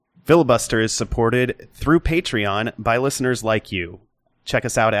Filibuster is supported through Patreon by listeners like you. Check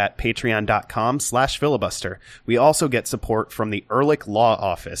us out at patreon.com/filibuster. We also get support from the Ehrlich Law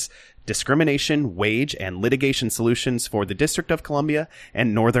Office, discrimination, wage, and litigation solutions for the District of Columbia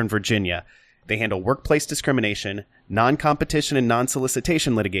and Northern Virginia. They handle workplace discrimination, non-competition and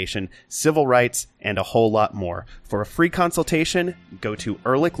non-solicitation litigation, civil rights, and a whole lot more. For a free consultation, go to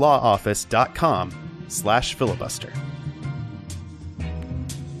ehrlichlawoffice.com/filibuster.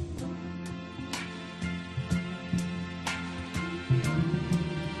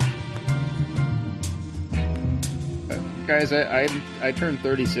 Guys, I turned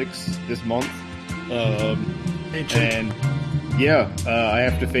 36 this month, and I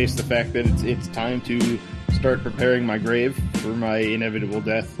have to face the fact that it's time to start preparing my grave for my inevitable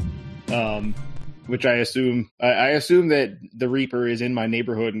death. Which I assume that the Reaper is in my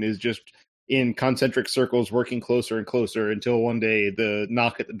neighborhood and is just in concentric circles, working closer and closer until one day the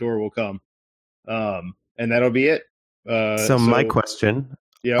knock at the door will come, and that'll be it. So my question: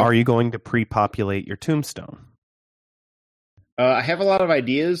 Are you going to pre-populate your tombstone? I have a lot of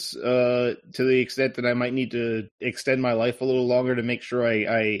ideas to the extent that I might need to extend my life a little longer to make sure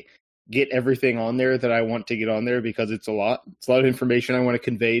I get everything on there that I want to get on there, because it's a lot. It's a lot of information I want to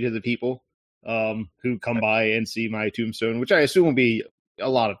convey to the people who come by and see my tombstone, which I assume will be a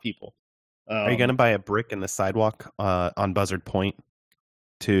lot of people. Are you going to buy a brick in the sidewalk on Buzzard Point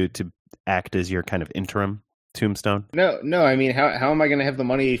to act as your kind of interim tombstone? No. I mean, how am I going to have the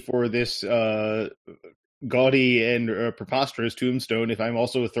money for this gaudy and preposterous tombstone if I'm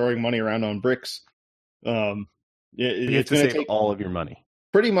also throwing money around on bricks? It's going to take all of your money.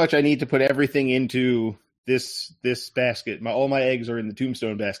 Pretty much, I need to put everything into this basket. All my eggs are in the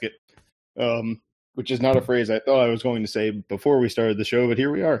tombstone basket, which is not a phrase I thought I was going to say before we started the show, but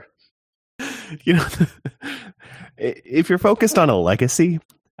here we are. You know, if you're focused on a legacy,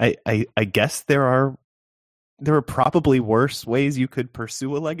 I guess there are probably worse ways you could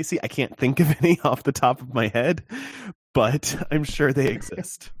pursue a legacy. I can't think of any off the top of my head, but I'm sure they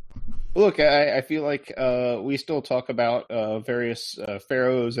exist. Look, I feel like we still talk about various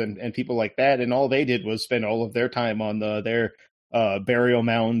pharaohs and people like that, and all they did was spend all of their time on their burial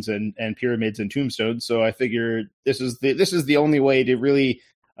mounds and pyramids and tombstones. So I figure this is the only way to really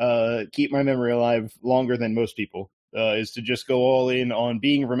keep my memory alive longer than most people, is to just go all in on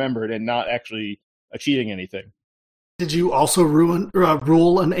being remembered and not actually achieving anything. Did you also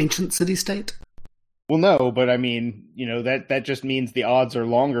rule an ancient city-state? Well, no, but I mean, that just means the odds are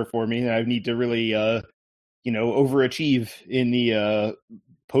longer for me, and I need to really, overachieve in the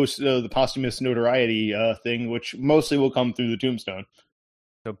the posthumous notoriety thing, which mostly will come through the tombstone.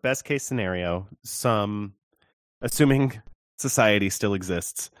 So, best case scenario, assuming society still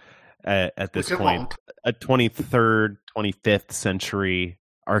exists at this point, a 23rd, 25th century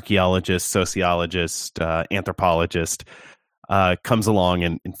archaeologist, sociologist, anthropologist comes along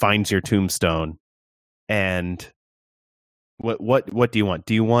and finds your tombstone. And what do you want?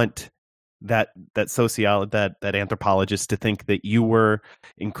 Do you want that anthropologist to think that you were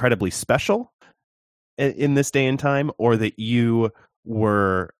incredibly special in this day and time, or that you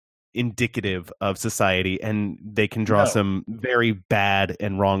were indicative of society and they can draw some very bad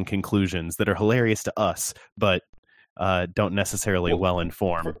and wrong conclusions that are hilarious to us, but don't necessarily well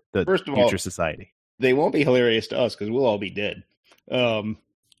inform the future society? They won't be hilarious to us because we'll all be dead.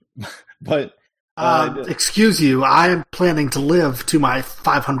 But excuse you, I am planning to live to my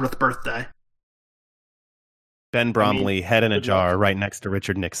 500th birthday. Ben Bromley, head in a jar, right next to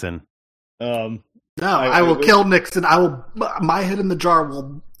Richard Nixon. No, I will kill Nixon. My head in the jar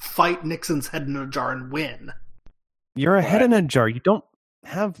will fight Nixon's head in a jar and win. You're a head in a jar. You don't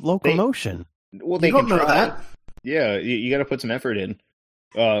have locomotion. Well, they don't can know try. that. Yeah, you got to put some effort in.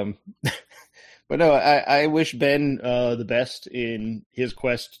 But no, I wish Ben the best in his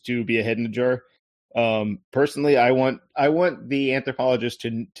quest to be a head in a jar. Personally, I want the anthropologist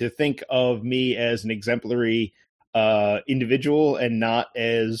to think of me as an exemplary individual and not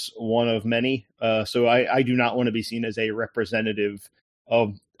as one of many. So I do not want to be seen as a representative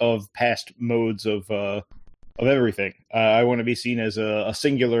of past modes of everything. I want to be seen as a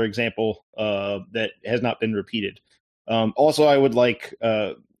singular example that has not been repeated. Also, I would like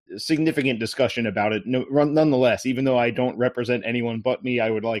significant discussion about it. Nonetheless, even though I don't represent anyone but me, I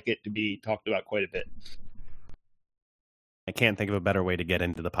would like it to be talked about quite a bit. I can't think of a better way to get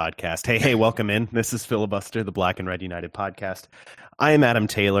into the podcast. Hey, welcome in. This is Filibuster, the Black and Red United podcast. I am Adam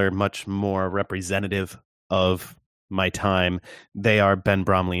Taylor, much more representative of my time. They are Ben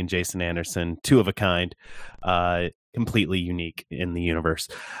Bromley and Jason Anderson, two of a kind, completely unique in the universe.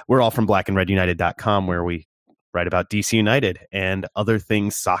 We're all from blackandredunited.com, where we write about DC United and other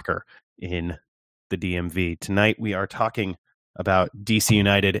things soccer in the DMV. Tonight we are talking about DC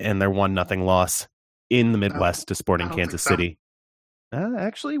United and their 1-0 loss in the Midwest to Sporting Kansas City.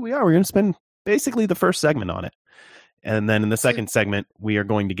 Actually, we are. We're going to spend basically the first segment on it. And then in the second segment, we are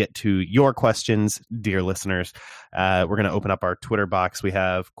going to get to your questions, dear listeners. We're going to open up our Twitter box. We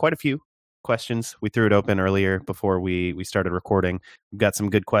have quite a few questions. We threw it open earlier before we started recording. We've got some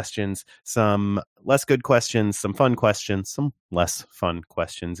good questions, some less good questions, some fun questions, some less fun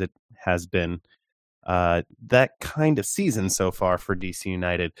questions. It has been that kind of season so far for DC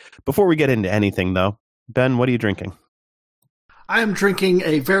United. Before we get into anything, though, Ben, what are you drinking? I am drinking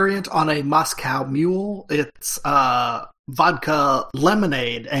a variant on a Moscow Mule. It's vodka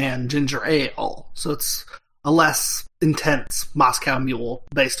lemonade and ginger ale. So it's a less intense Moscow Mule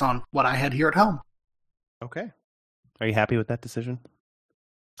based on what I had here at home. Okay. Are you happy with that decision?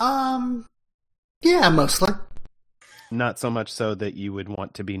 Yeah, mostly. Not so much so that you would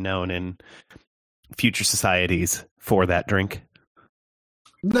want to be known in future societies for that drink.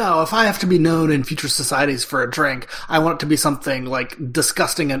 No, if I have to be known in future societies for a drink, I want it to be something like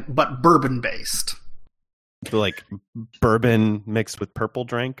disgusting but bourbon-based. Like bourbon mixed with purple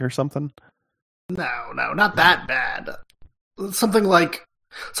drink or something? No, not that bad. Something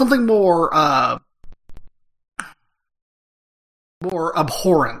more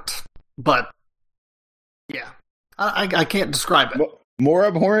abhorrent, but yeah. I can't describe it. More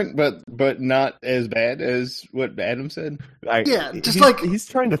abhorrent, but not as bad as what Adam said. He's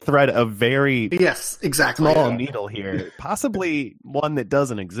trying to thread a very small needle here, possibly one that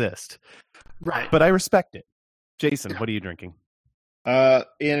doesn't exist. Right, but I respect it. Jason, what are you drinking?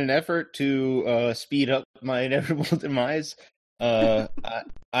 In an effort to speed up my inevitable demise, I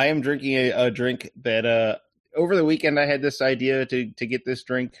am drinking a drink that over the weekend I had this idea to get this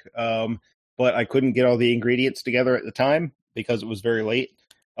drink, but I couldn't get all the ingredients together at the time because it was very late.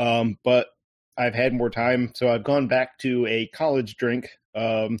 But I've had more time, so I've gone back to a college drink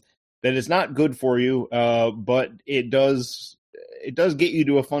that is not good for you, but it does get you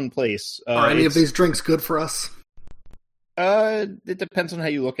to a fun place. Are any of these drinks good for us? It depends on how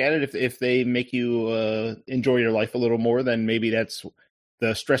you look at it. If they make you enjoy your life a little more, then maybe that's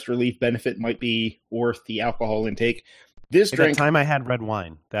the stress relief benefit might be worth the alcohol intake. This drink, that time I had red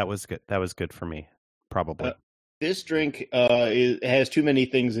wine. That was good. That was good for me, probably. This drink has too many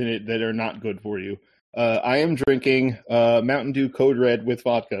things in it that are not good for you. I am drinking Mountain Dew Code Red with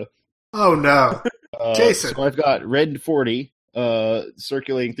vodka. Oh no, Jason! So I've got Red 40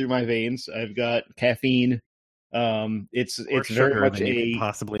 circulating through my veins. I've got caffeine. It's very much than you can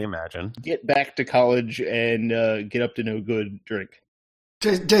possibly imagine. Get back to college and get up to no good drink.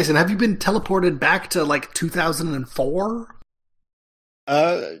 Jason, have you been teleported back to like 2004?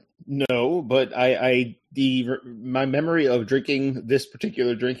 No, but my memory of drinking this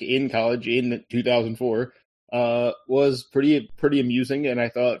particular drink in college in 2004 was pretty amusing, and I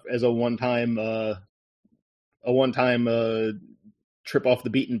thought as a one time trip off the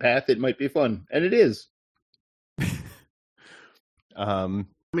beaten path, it might be fun, and it is. I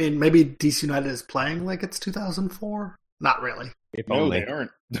mean, maybe DC United is playing like it's 2004. Not really. If no, only they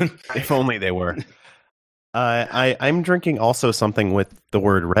aren't. If only they were. I'm drinking also something with the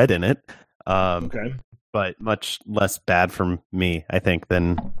word red in it. Okay. But much less bad for me, I think,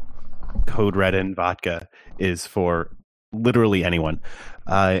 than Code Red and vodka is for literally anyone.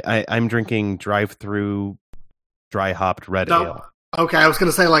 I'm drinking drive-through dry hopped red ale. Okay, I was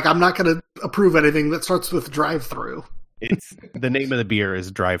going to say, like, I'm not going to approve anything that starts with drive-through. It's the name of the beer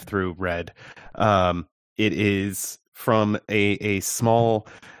is Drive-Through Red. It is from a small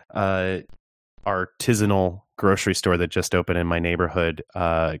artisanal grocery store that just opened in my neighborhood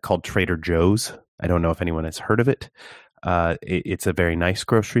called Trader Joe's. I don't know if anyone has heard of it. It's a very nice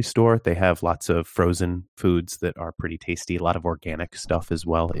grocery store. They have lots of frozen foods that are pretty tasty. A lot of organic stuff as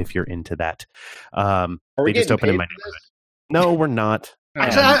well, if you're into that. They just opened in my neighborhood. No, we're not.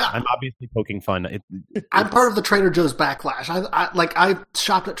 Actually, I'm obviously poking fun. I'm part of the Trader Joe's backlash. I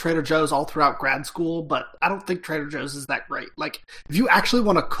shopped at Trader Joe's all throughout grad school, but I don't think Trader Joe's is that great. Like, if you actually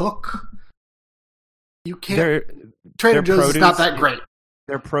want to cook, you can't. Trader Joe's is not that great.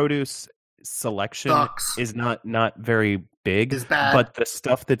 Their produce selection is not very big, is bad. But the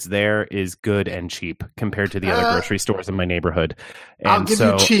stuff that's there is good and cheap compared to the other grocery stores in my neighborhood. And I'll give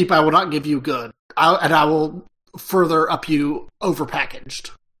you cheap. I will not give you good. I will further up you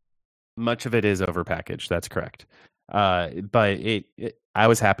overpackaged. Much of it is overpackaged. That's correct. But I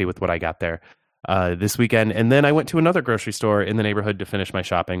was happy with what I got there this weekend. And then I went to another grocery store in the neighborhood to finish my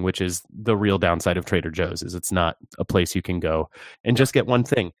shopping, which is the real downside of Trader Joe's, is it's not a place you can go and just get one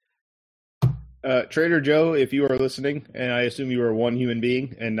thing. Trader Joe, if you are listening, and I assume you are one human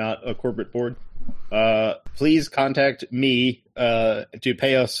being and not a corporate board, please contact me to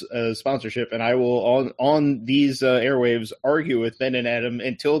pay us a sponsorship, and I will on these airwaves argue with Ben and Adam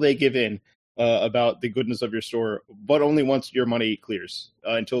until they give in about the goodness of your store, but only once your money clears.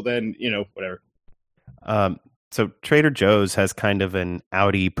 Until then, whatever. So Trader Joe's has kind of an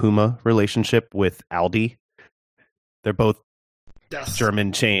Audi Puma relationship with Aldi. They're both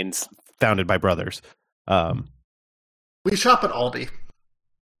German chains founded by brothers. We shop at Aldi.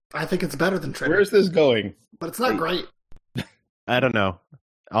 I think it's better than Trader. Where's this going? But it's not great. I don't know.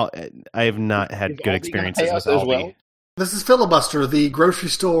 I have not had good experiences with Aldi. Well? This is Filibuster, the grocery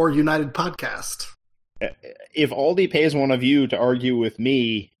store United podcast. If Aldi pays one of you to argue with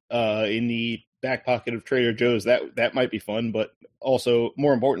me in the back pocket of Trader Joe's, that might be fun, but also,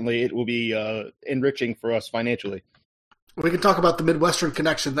 more importantly, it will be enriching for us financially. We can talk about the Midwestern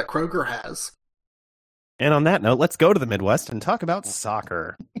connection that Kroger has. And on that note, let's go to the Midwest and talk about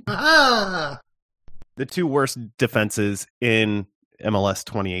soccer. The two worst defenses in MLS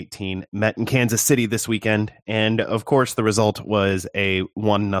 2018 met in Kansas City this weekend. And of course, the result was a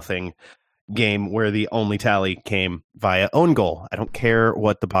 1-0 game where the only tally came via own goal. I don't care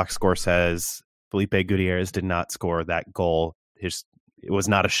what the box score says. Felipe Gutierrez did not score that goal. It was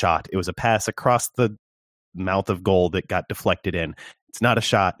not a shot. It was a pass across the mouth of goal that got deflected in. It's not a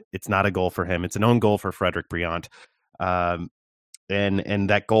shot. It's not a goal for him. It's an own goal for Frederick Briant. And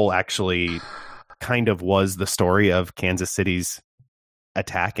that goal actually kind of was the story of Kansas City's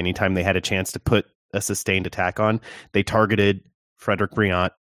attack. Anytime they had a chance to put a sustained attack on, they targeted Frederick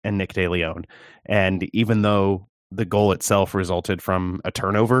Briant and Nick DeLeon. And even though the goal itself resulted from a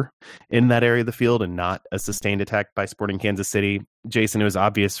turnover in that area of the field and not a sustained attack by Sporting Kansas City, Jason, it was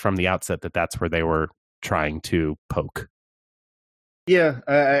obvious from the outset that that's where they were trying to poke. Yeah,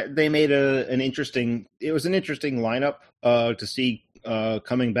 they made an interesting lineup to see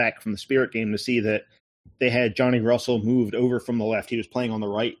coming back from the Spirit game, to see that they had Johnny Russell moved over from the left. He was playing on the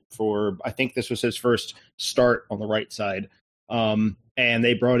right for, I think this was his first start on the right side. And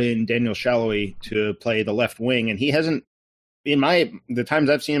they brought in Daniel Shalhoub to play the left wing, and he hasn't, the times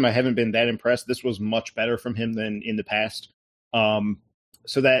I've seen him, I haven't been that impressed. This was much better from him than in the past.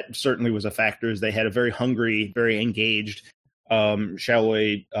 So that certainly was a factor, as they had a very hungry, very engaged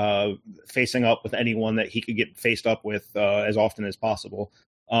Shalhoub facing up with anyone that he could get faced up with as often as possible.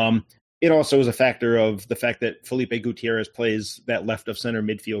 It also was a factor of the fact that Felipe Gutierrez plays that left of center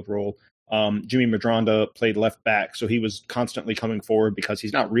midfield role. Jimmy Madronda played left back, so he was constantly coming forward because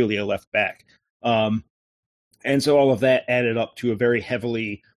he's not really a left back. And so all of that added up to a very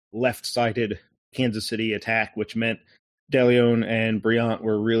heavily left-sided Kansas City attack, which meant DeLeon and Briant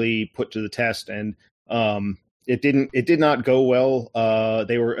were really put to the test, and it did not go well.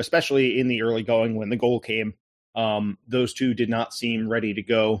 They were, especially in the early going when the goal came, those two did not seem ready to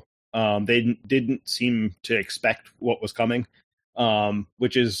go. They didn't seem to expect what was coming,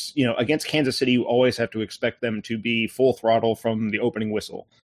 which is, against Kansas City, you always have to expect them to be full throttle from the opening whistle,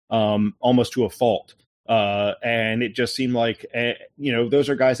 almost to a fault. And it just seemed like, those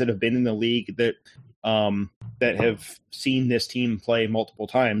are guys that have been in the league that have seen this team play multiple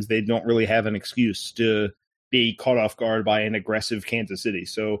times. They don't really have an excuse to be caught off guard by an aggressive Kansas City.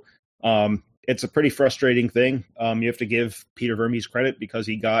 So it's a pretty frustrating thing. You have to give Peter Vermes credit because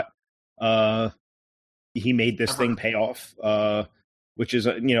he made this thing pay off, which is,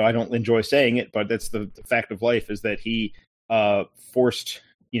 I don't enjoy saying it, but that's the fact of life, is that he forced,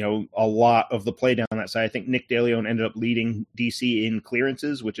 a lot of the play down that side. I think Nick DeLeon ended up leading DC in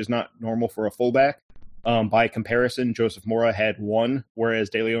clearances, which is not normal for a fullback. By comparison, Joseph Mora had 1, whereas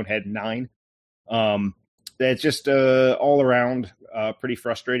DeLeon had 9. That's just all around pretty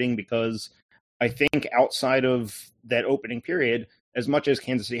frustrating, because I think outside of that opening period, as much as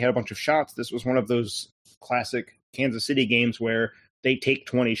Kansas City had a bunch of shots, this was one of those classic Kansas City games where they take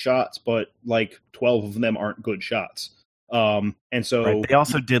 20 shots, but like 12 of them aren't good shots. And so right. They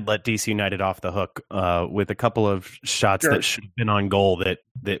also did let DC United off the hook with a couple of shots that should have been on goal that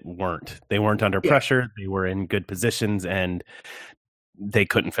weren't. They weren't under pressure. They were in good positions, and they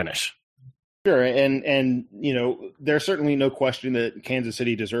couldn't finish. Sure, and there's certainly no question that Kansas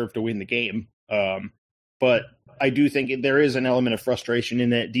City deserved to win the game. But I do think there is an element of frustration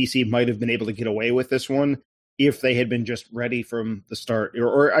in that DC might have been able to get away with this one if they had been just ready from the start.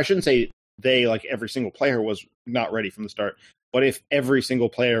 Or I shouldn't say they, like every single player was not ready from the start, but if every single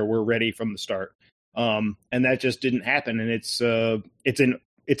player were ready from the start. And that just didn't happen. And it's a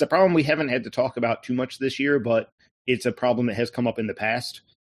problem we haven't had to talk about too much this year, but it's a problem that has come up in the past.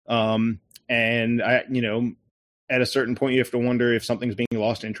 And at a certain point, you have to wonder if something's being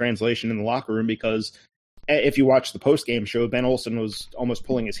lost in translation in the locker room, because if you watch the post-game show, Ben Olsen was almost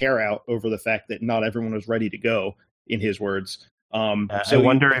pulling his hair out over the fact that not everyone was ready to go, in his words. So I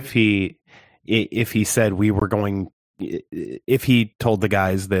wonder if he said we were going, if he told the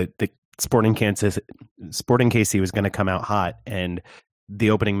guys that the Sporting KC was going to come out hot and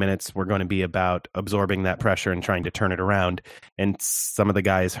the opening minutes were going to be about absorbing that pressure and trying to turn it around. And some of the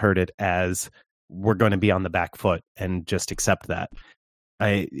guys heard it as we're going to be on the back foot and just accept that.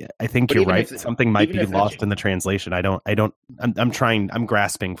 I think you're right. Something might be lost in the translation. I'm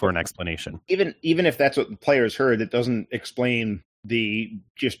grasping for an explanation. Even if that's what the players heard, it doesn't explain the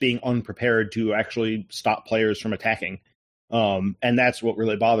just being unprepared to actually stop players from attacking. And that's what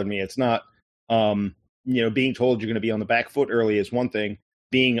really bothered me. It's not, being told you're going to be on the back foot early is one thing.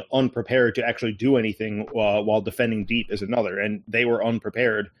 Being unprepared to actually do anything while defending deep is another. And they were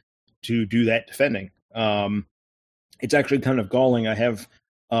unprepared to do that defending. It's actually kind of galling. I have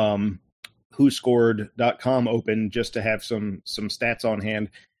WhoScored.com open just to have some stats on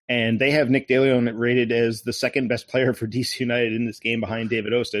hand. And they have Nick DeLeon rated as the second best player for DC United in this game behind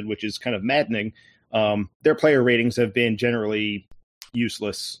David Osted, which is kind of maddening. Their player ratings have been generally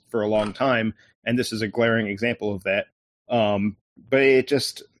useless for a long time, and this is a glaring example of that. But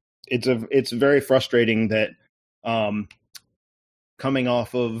it's very frustrating that coming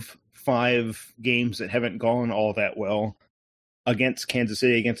off of 5 games that haven't gone all that well against Kansas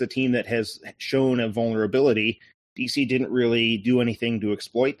City, against a team that has shown a vulnerability, DC didn't really do anything to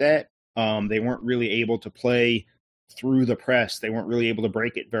exploit that. They weren't really able to play through the press. They weren't really able to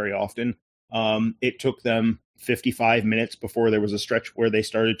break it very often. It took them 55 minutes before there was a stretch where they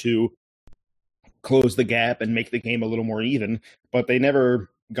started to close the gap and make the game a little more even, but they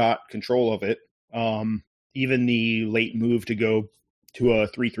never got control of it. Even the late move to go to a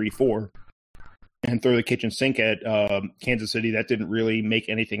 3-3-4 and throw the kitchen sink at Kansas City, that didn't really make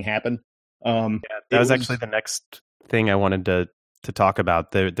anything happen. That was actually the next thing I wanted to talk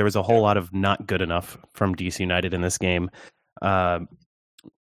about. There was a whole lot of not good enough from DC United in this game.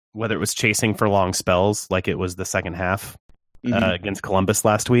 Whether it was chasing for long spells, like it was the second half against Columbus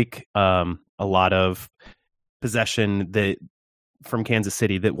last week, a lot of possession from Kansas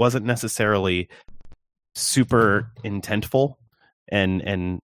City that wasn't necessarily super intentful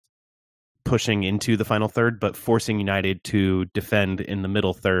and pushing into the final third, but forcing United to defend in the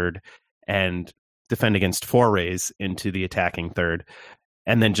middle third and defend against forays into the attacking third,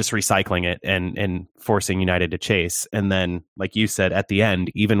 and then just recycling it and forcing United to chase. And then, like you said, at the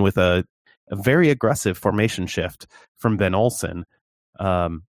end, even with a very aggressive formation shift from Ben Olsen,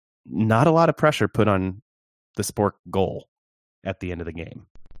 not a lot of pressure put on the Sport goal at the end of the game.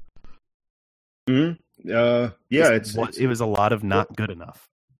 It was a lot of not good enough.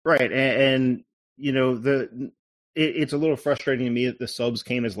 Right. And it's a little frustrating to me that the subs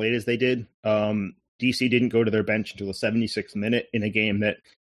came as late as they did. DC didn't go to their bench until the 76th minute in a game that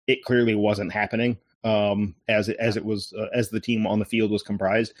it clearly wasn't happening as the team on the field was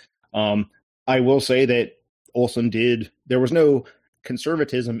comprised. I will say that Olsen there was no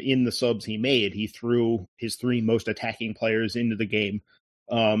conservatism in the subs he made. He threw his 3 most attacking players into the game.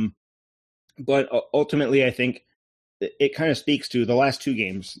 But ultimately, I think it kind of speaks to the last 2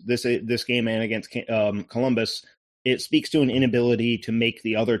 games, this game and against Columbus. It speaks to an inability to make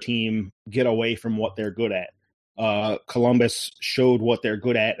the other team get away from what they're good at. Columbus showed what they're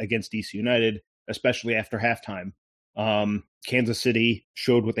good at against DC United, especially after halftime. Kansas City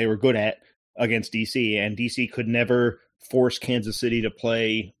showed what they were good at against DC, and DC could never force Kansas City to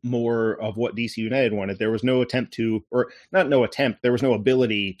play more of what DC United wanted. There was no attempt there was no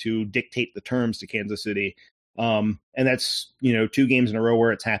ability to dictate the terms to Kansas City. And that's, 2 games in a row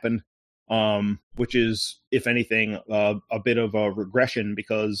where it's happened. Which is, if anything, a bit of a regression,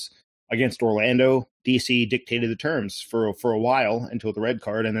 because against Orlando, DC dictated the terms for a while until the red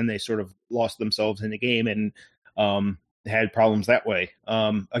card, and then they sort of lost themselves in the game and had problems that way.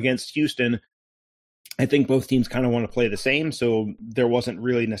 Against Houston, I think both teams kind of want to play the same, so there wasn't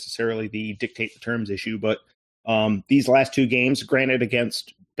really necessarily the dictate the terms issue. But these last 2 games, granted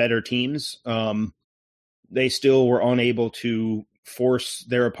against better teams, they still were unable to force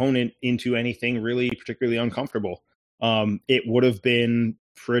their opponent into anything really particularly uncomfortable. It would have been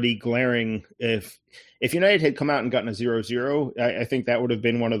pretty glaring if United had come out and gotten a 0-0. I think that would have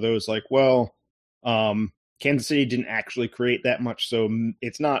been one of those Kansas City didn't actually create that much, so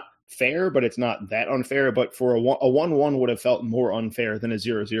it's not fair, but it's not that unfair. But for a 1-1 would have felt more unfair than a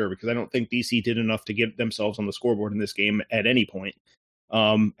 0-0, because I don't think DC did enough to get themselves on the scoreboard in this game at any point.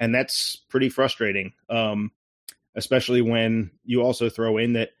 And that's pretty frustrating. Especially when you also throw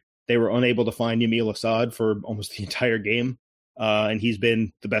in that They were unable to find Yamil Assad for almost the entire game. And he's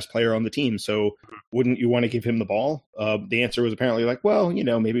been the best player on the team. So wouldn't you want to give him the ball? The answer was apparently like, well,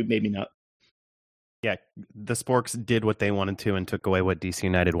 maybe not. Yeah, the Sporks did what they wanted to and took away what DC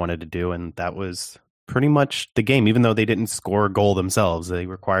United wanted to do, and that was pretty much the game. Even though they didn't score a goal themselves, they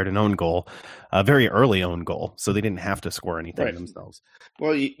required an own goal, a very early own goal, so they didn't have to score anything themselves.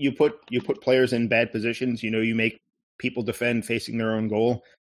 Well, you put players in bad positions. You make people defend facing their own goal.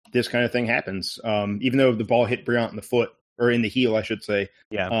 This kind of thing happens. Even though the ball hit Briant in the foot, or in the heel, I should say.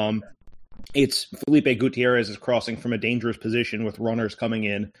 Yeah. It's Felipe Gutierrez is crossing from a dangerous position with runners coming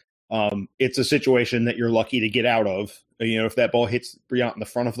in. It's a situation that you're lucky to get out of. If that ball hits Briant in the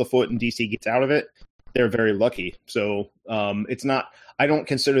front of the foot and DC gets out of it, they're very lucky. So it's not. I don't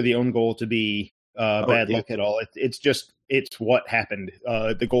consider the own goal to be bad luck at all. It's what happened.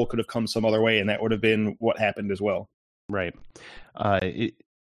 The goal could have come some other way, and that would have been what happened as well. Right. I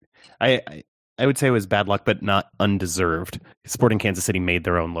would say it was bad luck, but not undeserved. Sporting Kansas City made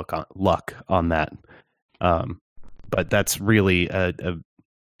their own luck on that. But that's really a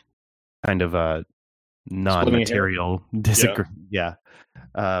kind of a non-material disagreement. Yeah.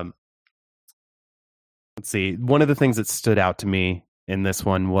 Let's see. One of the things that stood out to me in this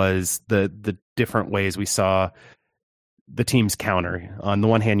one was the different ways we saw the team's counter. On the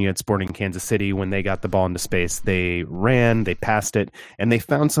one hand, you had Sporting Kansas City. When they got the ball into space, they ran, they passed it, and they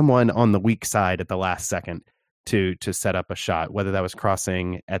found someone on the weak side at the last second to set up a shot, whether that was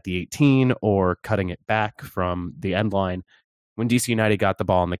crossing at the 18 or cutting it back from the end line. When DC United got the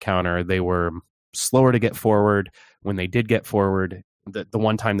ball on the counter, they were slower to get forward. When they did get forward, the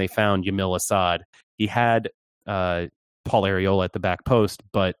one time they found Yamil Assad, he had Paul Arriola at the back post,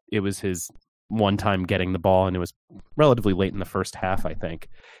 but it was his one time getting the ball, and it was relatively late in the first half, I think.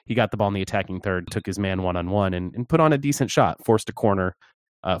 He got the ball in the attacking third, took his man one-on-one, and put on a decent shot, forced a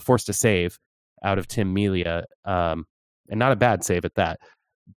save out of Tim Melia, and not a bad save at that.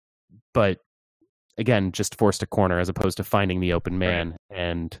 But again, just forced a corner as opposed to finding the open man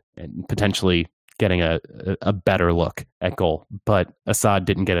and potentially getting a better look at goal. But Assad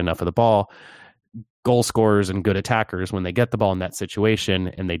didn't get enough of the ball. Goal scorers and good attackers, when they get the ball in that situation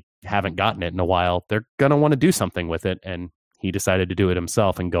and they haven't gotten it in a while, they're going to want to do something with it. And he decided to do it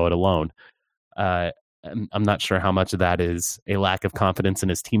himself and go it alone. I'm not sure how much of that is a lack of confidence in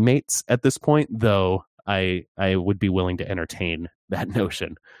his teammates at this point, though I would be willing to entertain that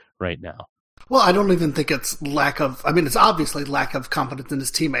notion right now. Well, I don't even think it's it's obviously lack of confidence in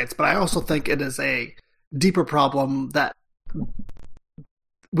his teammates, but I also think it is a deeper problem that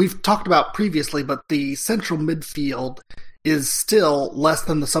we've talked about previously, but the central midfield is still less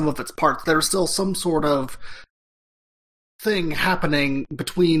than the sum of its parts. There's still some sort of thing happening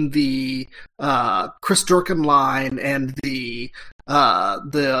between the Chris Durkin line and the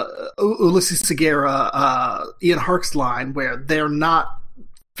Ulysses Segura, Ian Harkes line, where they're not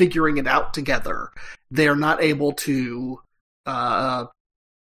figuring it out together. They're not able to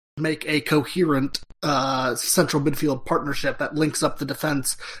make a coherent central midfield partnership that links up the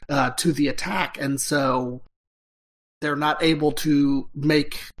defense to the attack, and so they're not able to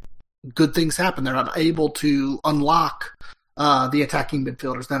make good things happen. They're not able to unlock the attacking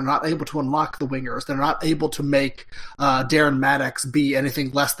midfielders. They're not able to unlock the wingers. They're not able to make Darren Maddox be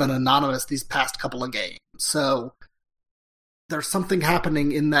anything less than anonymous these past couple of games. So there's something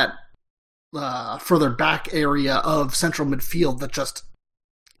happening in that further back area of central midfield that just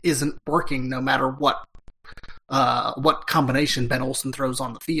isn't working, no matter what combination Ben Olsen throws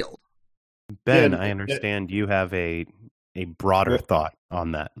on the field. Ben, I understand you have a broader thought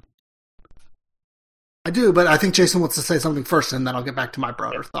on that. I do, but I think Jason wants to say something first, and then I'll get back to my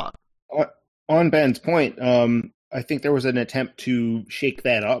broader thought. On Ben's point, I think there was an attempt to shake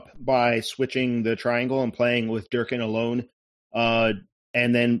that up by switching the triangle and playing with Durkin alone, and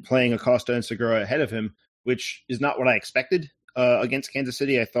then playing Acosta and Segura ahead of him, which is not what I expected against Kansas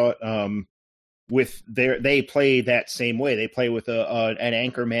City. I thought they play that same way. They play with an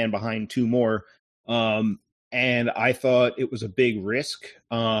anchor man behind two more, and I thought it was a big risk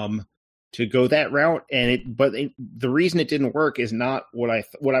to go that route. But the reason it didn't work is not what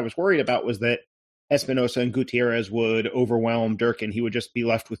I was worried about was that Espinosa and Gutierrez would overwhelm Durkin. He would just be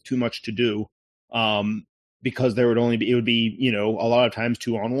left with too much to do, because it would be a lot of times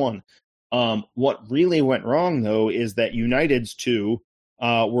 2-on-1. What really went wrong though is that United's two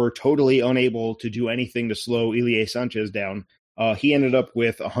were totally unable to do anything to slow Ilie Sanchez down. He ended up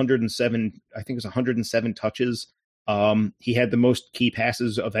with 107, I think it was 107 touches. He had the most key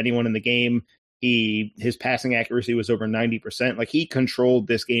passes of anyone in the game. His passing accuracy was over 90%. Like, he controlled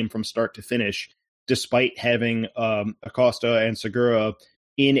this game from start to finish, despite having Acosta and Segura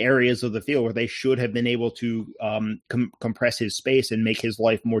in areas of the field where they should have been able to compress his space and make his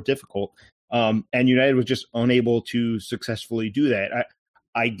life more difficult. And United was just unable to successfully do that.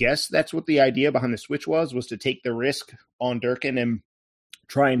 I guess that's what the idea behind the switch was to take the risk on Durkin and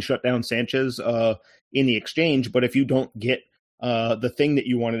try and shut down Sanchez in the exchange. But if you don't get the thing that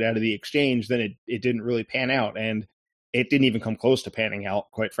you wanted out of the exchange, then it didn't really pan out. And it didn't even come close to panning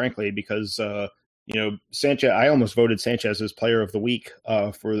out, quite frankly, because Sanchez, I almost voted Sanchez as player of the week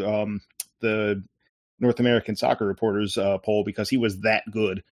for the North American Soccer Reporters poll because he was that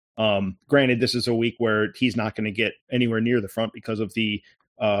good. Granted, this is a week where he's not going to get anywhere near the front because of the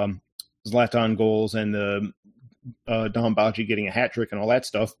Zlatan goals and the Dom Baji getting a hat trick and all that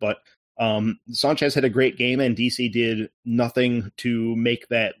stuff. But Sanchez had a great game, and DC did nothing to make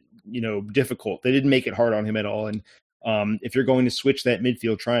that difficult. They didn't make it hard on him at all. And if you're going to switch that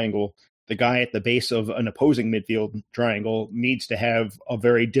midfield triangle, the guy at the base of an opposing midfield triangle needs to have a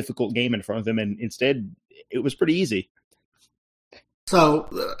very difficult game in front of him, and instead it was pretty easy. So,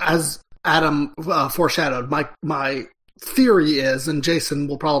 as Adam foreshadowed, my theory is, and Jason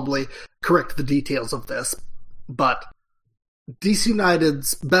will probably correct the details of this, but DC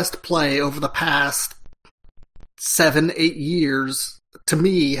United's best play over the past 7-8 years, to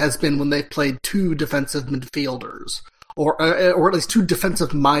me, has been when they've played two defensive midfielders, or at least two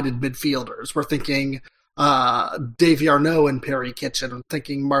defensive-minded midfielders. We're thinking Davy Arnaud and Perry Kitchen. I'm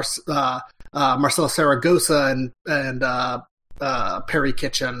thinking Marcelo Saragossa and Perry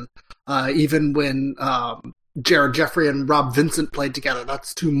Kitchen. Even when Jared Jeffrey and Rob Vincent played together,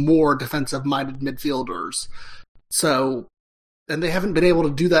 that's two more defensive-minded midfielders. So, and they haven't been able to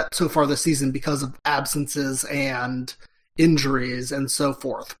do that so far this season because of absences and injuries and so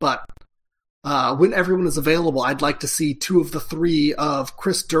forth. But when everyone is available, I'd like to see two of the three of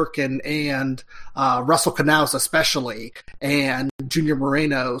Chris Durkin and Russell Canouse especially, and Junior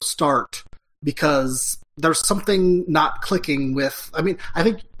Moreno start, because there's something not clicking with... I mean, I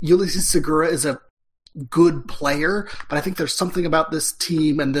think Ulises Segura is a good player, but I think there's something about this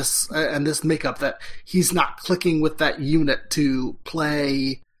team and this makeup that he's not clicking with that unit to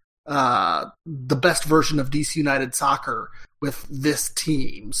play the best version of DC United soccer with this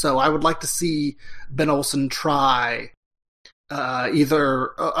team. So I would like to see Ben Olsen try either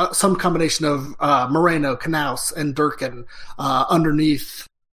some combination of Moreno, Canouse, and Durkin underneath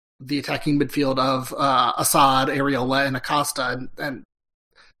the attacking midfield of Assad, Areola, and Acosta, and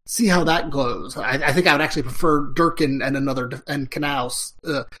see how that goes. I think I would actually prefer Durkin and and Canouse,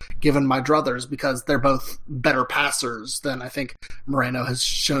 given my druthers, because they're both better passers than I think Moreno has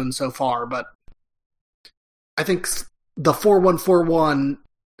shown so far. But I think the 4-1-4-1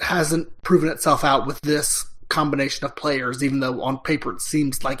 hasn't proven itself out with this combination of players, even though on paper it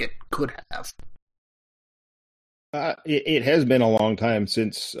seems like it could have. It has been a long time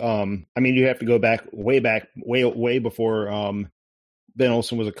since. You have to go way before Ben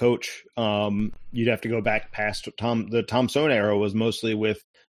Olsen was a coach. You'd have to go back past the Tom Soehn era was mostly with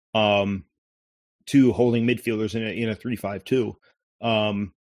two holding midfielders in a 3-5-2.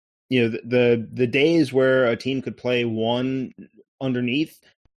 The days where a team could play one underneath,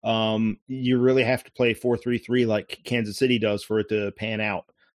 you really have to play 4-3-3 like Kansas City does for it to pan out.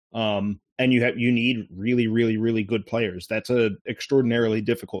 And you need really, really, really good players. That's an extraordinarily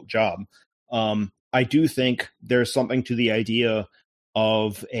difficult job. I do think there's something to the idea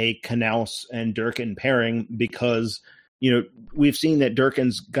of a Canouse and Durkin pairing, because we've seen that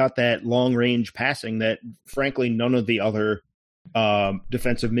Durkin's got that long range passing that frankly none of the other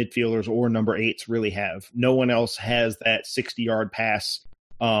defensive midfielders or number 8s really have. No one else has that 60-yard pass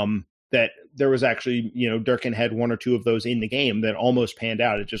that there was actually, Durkin had one or two of those in the game that almost panned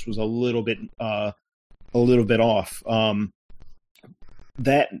out. It just was a little bit off.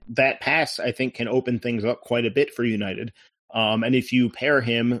 That pass, I think, can open things up quite a bit for United. And if you pair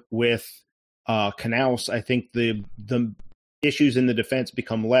him with Canouse, I think the issues in the defense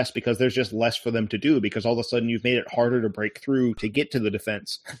become less, because there's just less for them to do, because all of a sudden you've made it harder to break through to get to the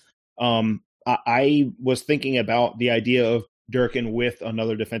defense. I was thinking about the idea of Durkin with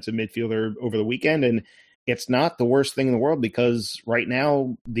another defensive midfielder over the weekend, and it's not the worst thing in the world, because right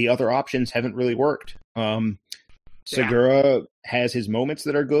now the other options haven't really worked. Segura has his moments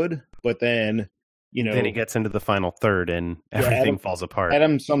that are good, but then then he gets into the final third and everything falls apart.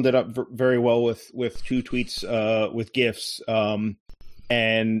 Adam summed it up very well with two tweets with GIFs.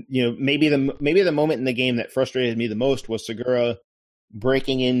 And maybe the moment in the game that frustrated me the most was Segura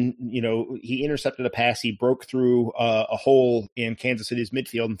breaking in. He intercepted a pass, he broke through a hole in Kansas City's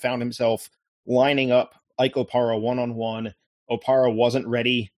midfield and found himself lining up Ike Opara one-on-one. Opara wasn't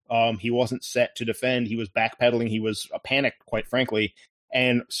ready. He wasn't set to defend. He was backpedaling. He was panicked, quite frankly.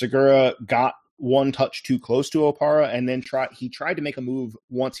 and Segura got one touch too close to Opara, and then he tried to make a move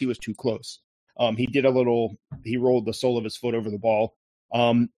once he was too close. He rolled the sole of his foot over the ball.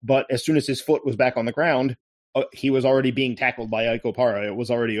 But as soon as his foot was back on the ground, he was already being tackled by Ike Opara. It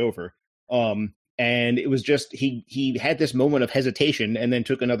was already over. And it was just, he had this moment of hesitation and then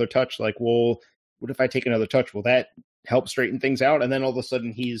took another touch like, well, what if I take another touch? Will that help straighten things out? And then all of a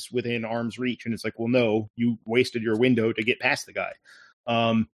sudden he's within arm's reach. And it's like, well, no, you wasted your window to get past the guy.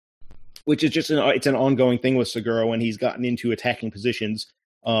 Which is just it's an ongoing thing with Segura when he's gotten into attacking positions.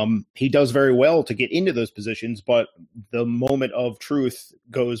 He does very well to get into those positions, but the moment of truth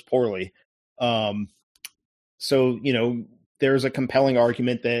goes poorly. So, there's a compelling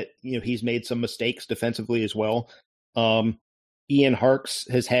argument that, he's made some mistakes defensively as well. Ian Harkes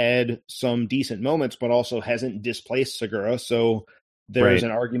has had some decent moments, but also hasn't displaced Segura. So there's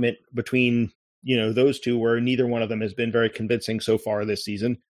an argument between, those two where neither one of them has been very convincing so far this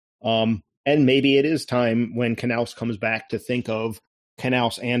season. And maybe it is time when Knaus comes back to think of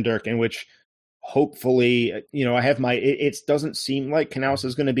Knaus and Durkin, which hopefully, it doesn't seem like Knaus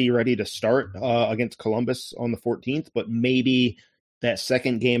is going to be ready to start against Columbus on the 14th, but maybe that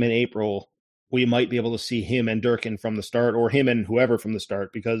second game in April, we might be able to see him and Durkin from the start, or him and whoever from the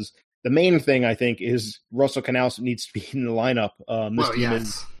start, because the main thing I think is Russell Knaus needs to be in the lineup. This team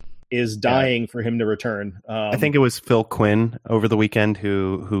is dying for him to return. I think it was Phil Quinn over the weekend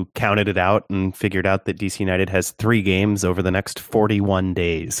who counted it out and figured out that DC United has 3 games over the next 41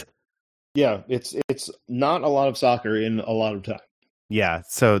 days. Yeah, it's not a lot of soccer in a lot of time. Yeah,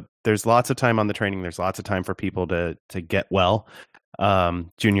 so there's lots of time on the training. There's lots of time for people to get well.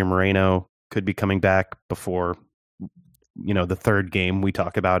 Junior Moreno could be coming back before, the third game we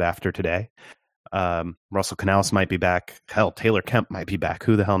talk about after today. Russell Knaus might be back. Hell, Taylor Kemp might be back.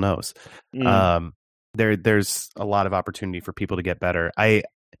 Who the hell knows? There's a lot of opportunity for people to get better. I'm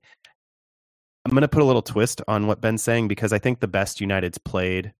going to put a little twist on what Ben's saying, because I think the best United's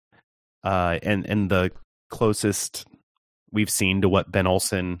played and the closest we've seen to what Ben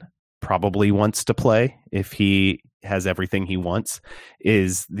Olsen probably wants to play, if he has everything he wants,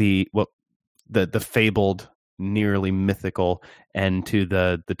 is the fabled, nearly mythical end to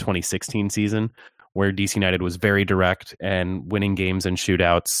the 2016 season, where DC United was very direct and winning games and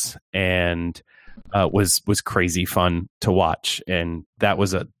shootouts, and was crazy fun to watch. And that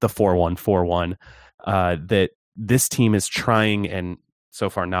was the 4-1 that this team is trying and so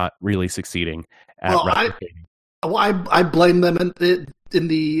far not really succeeding at replicating. I blame them in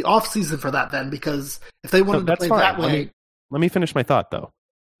the off season for that then, because if they wanted to play that way. Let me finish my thought though.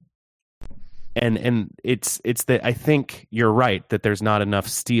 And it's that I think you're right that there's not enough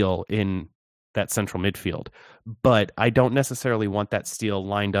steel in that central midfield, but I don't necessarily want that steel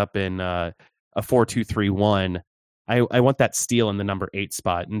lined up in a 4-2-3-1. I want that steel in the number 8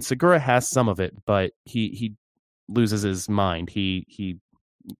 spot, and Segura has some of it, but he loses his mind. He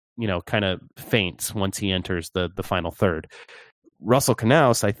kind of faints once he enters the final third. Russell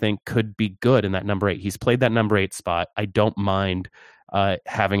Knaus, I think, could be good in that number 8. He's played that number 8 spot. I don't mind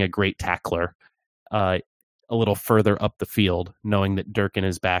having a great tackler a little further up the field, knowing that Durkin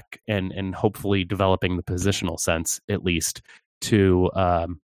is back and hopefully developing the positional sense, at least, to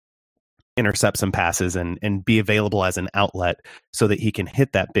intercept some passes and be available as an outlet so that he can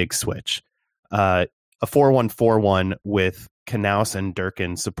hit that big switch. A 4-1-4-1 with Knaus and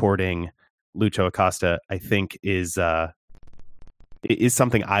Durkin supporting Lucho Acosta, I think is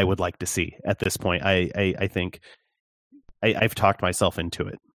something I would like to see at this point. I think I've talked myself into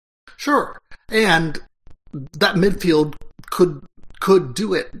it. Sure, and that midfield could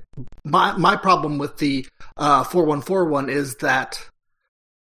do it. My problem with the 4-1-4-1 is that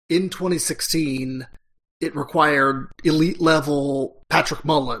in 2016 it required elite level Patrick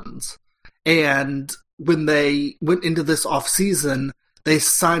Mullins, and when they went into this off season, they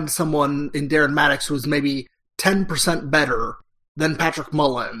signed someone in Darren Maddox who was maybe 10% better than Patrick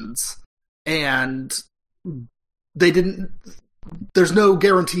Mullins, and they didn't. There's no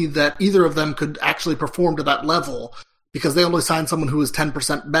guarantee that either of them could actually perform to that level, because they only signed someone who was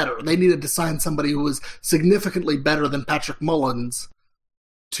 10% better. They needed to sign somebody who was significantly better than Patrick Mullins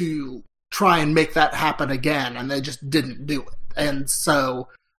to try and make that happen again, and they just didn't do it. And so,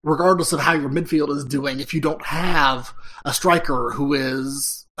 regardless of how your midfield is doing, if you don't have a striker who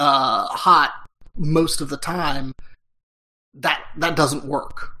is hot most of the time, that doesn't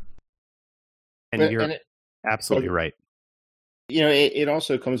work. And you're absolutely right. It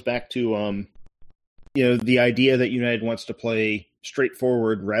also comes back to, the idea that United wants to play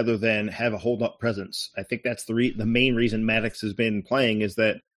straightforward rather than have a hold-up presence. I think that's the main reason Maddox has been playing, is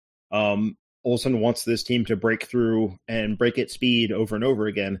that Olsen wants this team to break through and break its speed over and over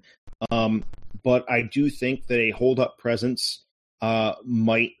again. But I do think that a hold-up presence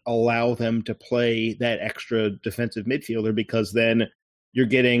might allow them to play that extra defensive midfielder, because then you're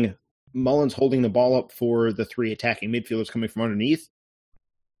getting Mullins holding the ball up for the three attacking midfielders coming from underneath.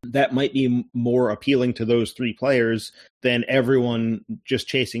 That might be more appealing to those three players than everyone just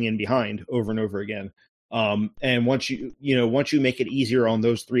chasing in behind over and over again. And once you make it easier on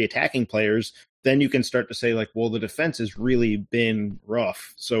those three attacking players, then you can start to say, like, well, the defense has really been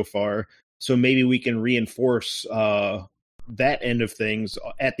rough so far, so maybe we can reinforce that end of things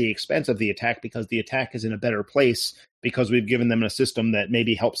at the expense of the attack, because the attack is in a better place because we've given them a system that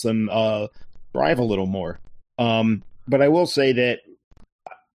maybe helps them thrive a little more. But I will say that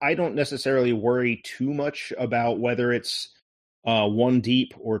I don't necessarily worry too much about whether it's one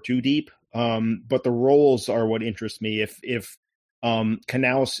deep or two deep. But the roles are what interest me. If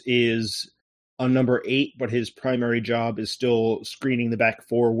Knaus is a number 8, but his primary job is still screening the back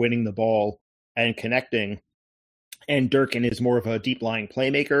four, winning the ball, and connecting, and Durkin is more of a deep lying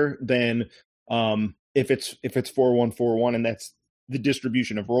playmaker, then if it's 4-1-4-1 and that's the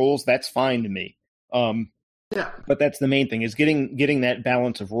distribution of roles, that's fine to me. Yeah, but that's the main thing, is getting that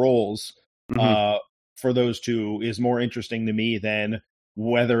balance of roles for those two is more interesting to me than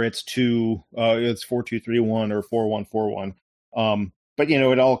whether it's 4-2-3-1 or 4-1-4-1. But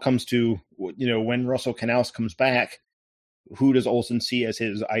it all comes to when Russell Knaus comes back, who does Olsen see as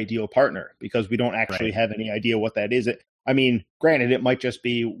his ideal partner? Because we don't actually have any idea what that is. I mean, granted, it might just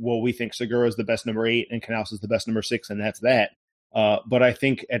be, well, we think Segura is the best number 8 and Knaus is the best number 6, and that's that. But I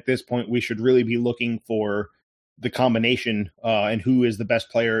think at this point we should really be looking for the combination and who is the best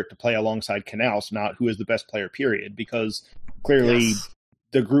player to play alongside Knaus, not who is the best player, period. Because clearly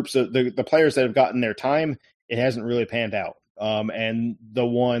the groups of the players that have gotten their time, it hasn't really panned out. And the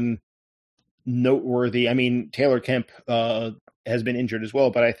one noteworthy, I mean, Taylor Kemp has been injured as well,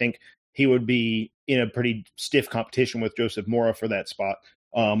 but I think he would be in a pretty stiff competition with Joseph Mora for that spot.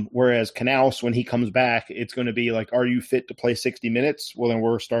 Whereas Knaus, when he comes back, it's going to be like, are you fit to play 60 minutes? Well, then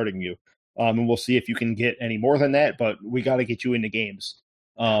we're starting you. And we'll see if you can get any more than that, but we got to get you into games.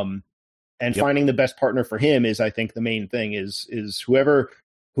 And finding the best partner for him is, I think, the main thing is whoever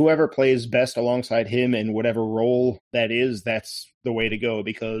plays best alongside him in whatever role that is, that's the way to go,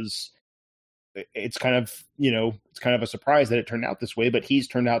 because it's kind of a surprise that it turned out this way, but he's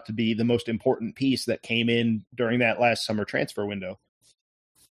turned out to be the most important piece that came in during that last summer transfer window.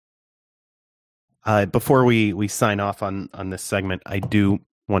 Before we sign off on this segment, I do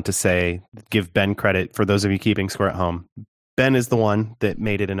want to give Ben credit. For those of you keeping score at home, Ben is the one that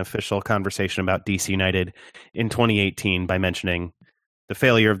made it an official conversation about DC United in 2018 by mentioning the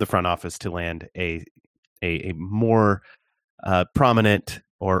failure of the front office to land a more prominent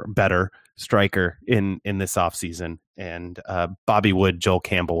or better striker in this offseason. And Bobby Wood, Joel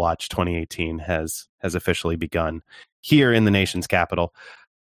Campbell Watch 2018 has officially begun here in the nation's capital.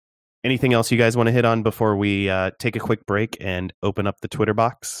 Anything else you guys want to hit on before we take a quick break and open up the Twitter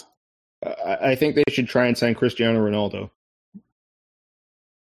box? I think they should try and sign Cristiano Ronaldo.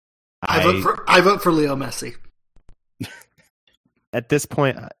 I vote for Leo Messi. At this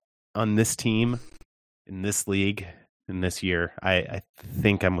point, on this team, in this league, in this year, I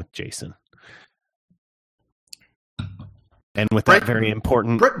think I'm with Jason. And with that very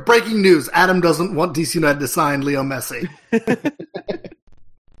important... Breaking news, Adam doesn't want DC United to sign Leo Messi.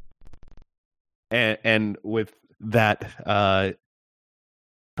 and with that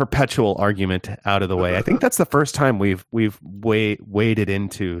perpetual argument out of the way, I think that's the first time we've waded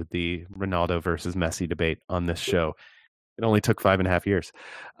into the Ronaldo versus Messi debate on this show. It only took 5.5 years.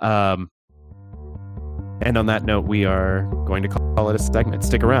 And on that note, we are going to call it a segment.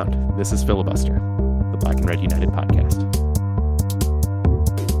 Stick around. This is Filibuster, the Black and Red United podcast.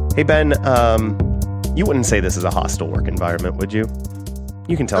 Hey, Ben, you wouldn't say this is a hostile work environment, would you?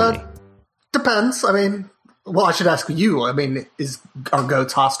 You can tell me. Depends. I mean, well, I should ask you. I mean, are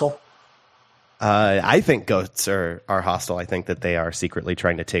goats hostile? I think goats are hostile. I think that they are secretly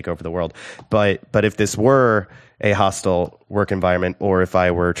trying to take over the world. But if this were a hostile work environment, or if I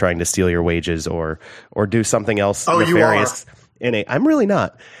were trying to steal your wages or do something else nefarious I'm really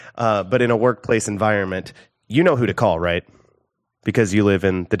not. But in a workplace environment, you know who to call, right? Because you live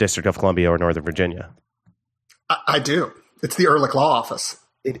in the District of Columbia or Northern Virginia. I do. It's the Ehrlich Law Office.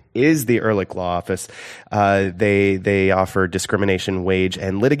 It is the Ehrlich Law Office. They offer discrimination, wage,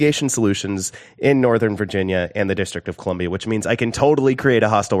 and litigation solutions in Northern Virginia and the District of Columbia, which means I can totally create a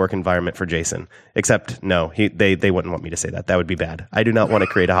hostile work environment for Jason. Except, no, they wouldn't want me to say that. That would be bad. I do not want to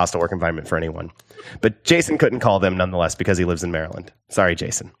create a hostile work environment for anyone. But Jason couldn't call them nonetheless because he lives in Maryland. Sorry,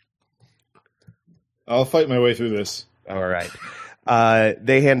 Jason. I'll fight my way through this. All right.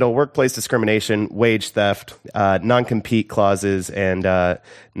 They handle workplace discrimination, wage theft, non-compete clauses, and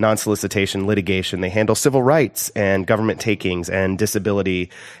non-solicitation litigation. They handle civil rights and government takings and disability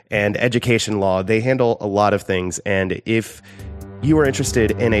and education law. They handle a lot of things. And if you are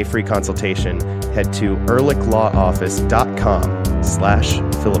interested in a free consultation, head to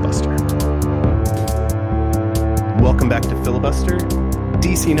ehrlichLawOffice.com/filibuster. Welcome back to Filibuster.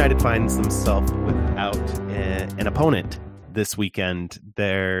 DC United finds themselves without an opponent this weekend.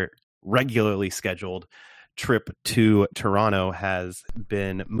 Their regularly scheduled trip to Toronto has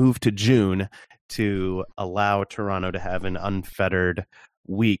been moved to June to allow Toronto to have an unfettered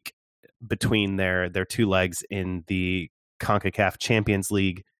week between their two legs in the CONCACAF Champions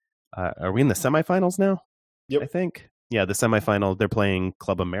League. Are we in the semifinals now? Yep. I think. Yeah, the semifinal, they're playing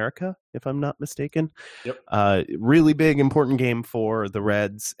Club America, if I'm not mistaken. Yep. Really big, important game for the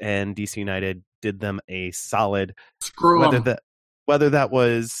Reds, and DC United did them a solid. Screw 'em. Whether that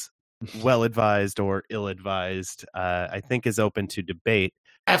was well-advised or ill-advised, I think is open to debate.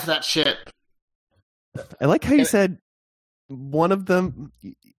 F that shit. I like how you said one of them.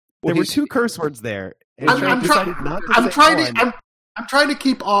 There were two curse words there. And I'm decided not to say one. I'm trying to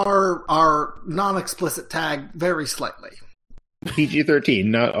keep our non-explicit tag very slightly. PG-13,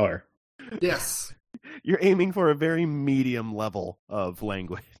 not R. Yes. You're aiming for a very medium level of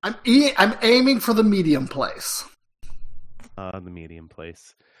language. I'm aiming for the medium place. The medium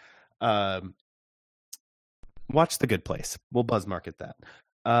place. Watch The Good Place. We'll buzz market that.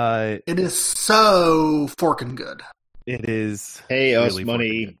 It is so forking good. It is. Pay us really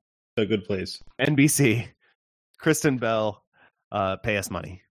money. A good place. NBC. Kristen Bell. Pay us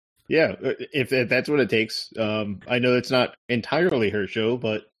money. Yeah, if that's what it takes. I know it's not entirely her show,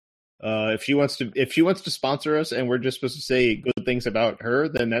 but if she wants to sponsor us, and we're just supposed to say good things about her,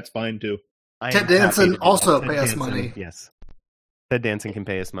 then that's fine too. Ted Danson also pay us money. Yes, Ted Danson can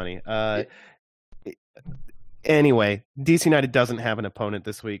pay us money. Anyway, DC United doesn't have an opponent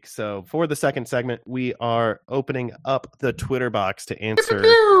this week, so for the second segment, we are opening up the Twitter box to answer. Pew, pew,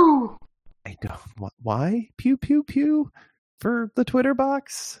 pew. I don't. Why? Pew pew pew. For the Twitter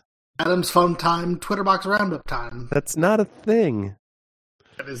box? Adam's Phone Time, Twitter Box Roundup Time. That's not a thing.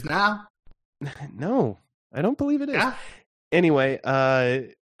 It is now. No, I don't believe it is. Yeah. Anyway,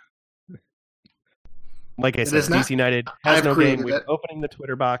 like I said, DC United has no game. We're opening the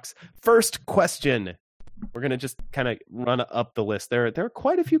Twitter box. First question. We're going to just kind of run up the list. There are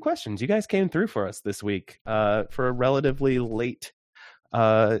quite a few questions. You guys came through for us this week for a relatively late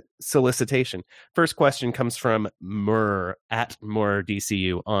solicitation. First question comes from Murr at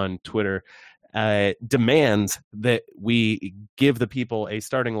MurrDCU on Twitter. Demands that we give the people a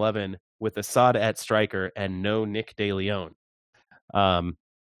starting 11 with Assad at striker and no Nick DeLeon. I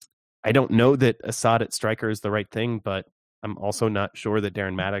don't know that Assad at striker is the right thing, but I'm also not sure that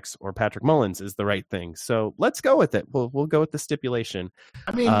Darren Maddox or Patrick Mullins is the right thing. So let's go with it. We'll go with the stipulation.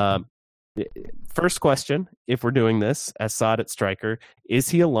 I mean, first question, if we're doing this, Assad at striker, is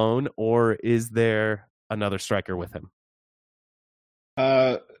he alone or is there another striker with him?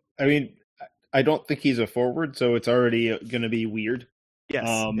 I mean, I don't think he's a forward, so it's already going to be weird.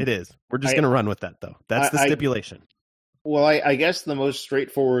 Yes, it is. We're just going to run with that, though. That's the stipulation. I guess the most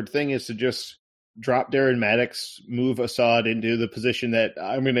straightforward thing is to just drop Darren Maddox, move Assad into the position that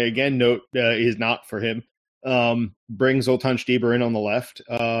I'm going to again note is not for him. Bring Zoltan Stieber in on the left.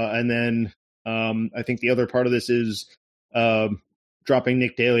 And then I think the other part of this is dropping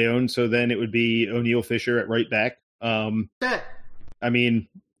Nick DeLeon. So then it would be O'Neal Fisher at right back. I mean,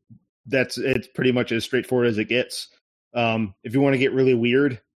 it's pretty much as straightforward as it gets. If you want to get really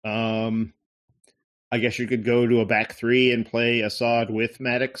weird, I guess you could go to a back three and play Assad with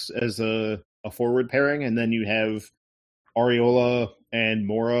Maddox as a forward pairing. And then you have Areola and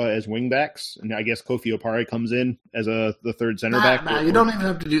Mora as wingbacks, and I guess Kofi Opare comes in as the third center back. You don't even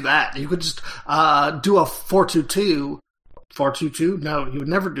have to do that. You could just do a 4-2-2. 4-2-2? No, you would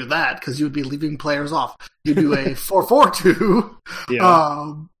never do that because you would be leaving players off. You do a 4-4-2,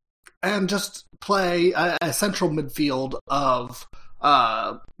 yeah. And just play a central midfield of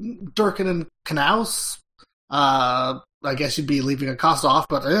Durkin and Knaus. I guess you'd be leaving Acosta off,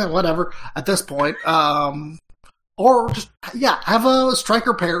 but whatever at this point. Or just, have a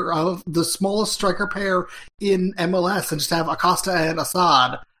striker pair of the smallest striker pair in MLS and just have Acosta and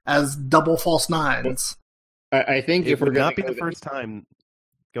Assad as double false nines. I think it would not be the first time.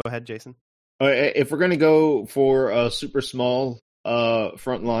 Go ahead, Jason. If we're going to go for a super small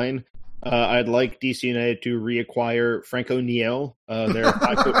front line, I'd like DC United to reacquire Franco Niel, their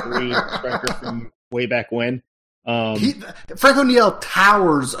 5'3" striker from way back when. Frank O'Neill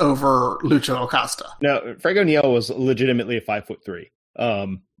towers over Lucho Acosta. No, Frank O'Neill was legitimately a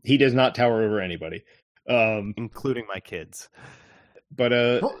 5'3". He does not tower over anybody, including my kids. But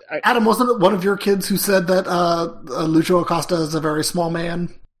Adam, wasn't it one of your kids who said that Lucho Acosta is a very small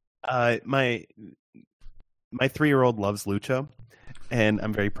man? My 3-year-old loves Lucho, and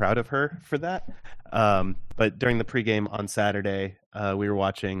I'm very proud of her for that. But during the pregame on Saturday, we were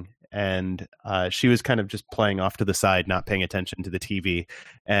watching, and she was kind of just playing off to the side, not paying attention to the TV.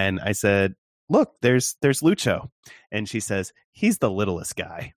 And I said, "Look, there's Lucho," and she says, "He's the littlest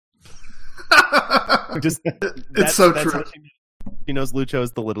guy." It's so true. She knows Lucho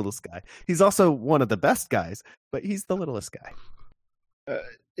is the littlest guy. He's also one of the best guys, but he's the littlest guy.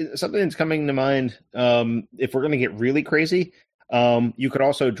 Something that's coming to mind, if we're going to get really crazy, you could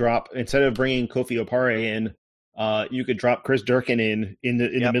also drop, instead of bringing Kofi Opare in, you could drop Chris Durkin in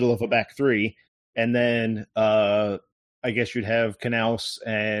the middle of a back three, and then I guess you'd have Canals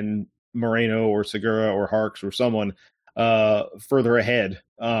and Moreno or Segura or Harks or someone further ahead,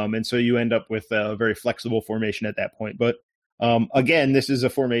 and so you end up with a very flexible formation at that point. But again, this is a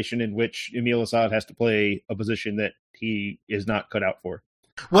formation in which Emil Assad has to play a position that he is not cut out for.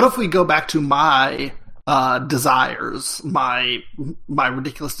 What if we go back to my desires, my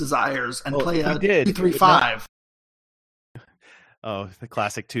ridiculous desires, and play a 2-3-5? Oh, the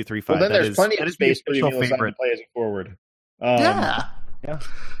classic 2-3-5. Well, then there's plenty of space for Emil Assad to play as a forward. Yeah.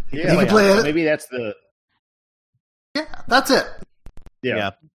 He can play it. Maybe that's the. Yeah, that's it. Yeah.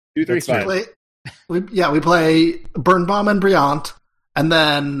 2-3-5. We play Birnbaum and Briant, and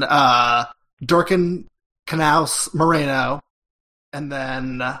then Durkin, Canals, Moreno, and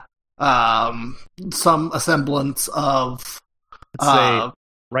then some semblance of let's say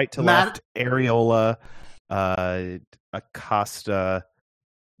right to left, Areola, Acosta,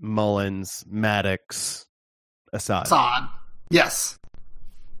 Mullins, Maddox, Assad. Yes.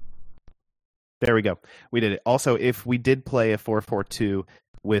 There we go. We did it. Also, if we did play a 4-4-2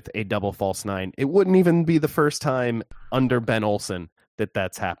 with a double false nine, it wouldn't even be the first time under Ben Olsen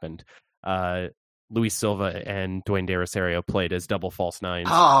that's happened. Luis Silva and Dwayne De Rosario played as double false nines.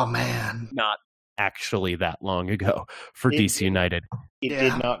 Oh, man. Not actually that long ago for DC United. It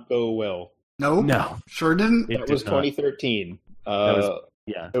did not go well. Nope. No. Sure didn't. That was 2013. It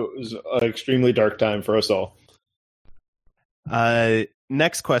was an extremely dark time for us all.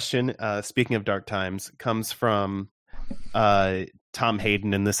 Next question, speaking of dark times, comes from Tom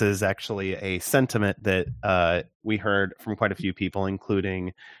Hayden, and this is actually a sentiment that we heard from quite a few people,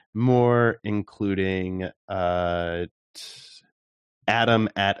 including Adam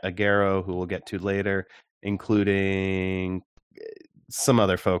at Aguero, who we'll get to later, including some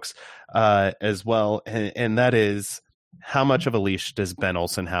other folks as well, and that is, how much of a leash does Ben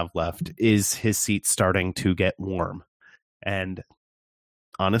Olsen have left? Is his seat starting to get warm? And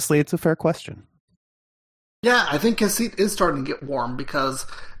honestly, it's a fair question. Yeah, I think his seat is starting to get warm, because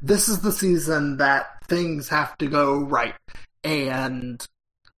this is the season that things have to go right. And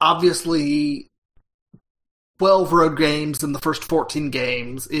obviously, 12 road games in the first 14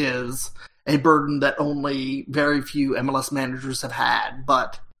 games is a burden that only very few MLS managers have had.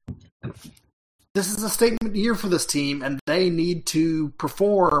 But this is a statement year for this team, and they need to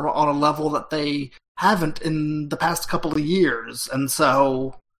perform on a level that they haven't in the past couple of years. And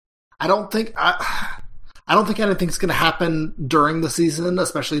so I don't think anything's going to happen during the season,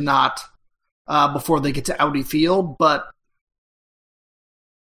 especially not before they get to Audi Field. But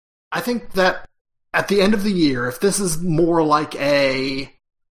I think that at the end of the year, if this is more like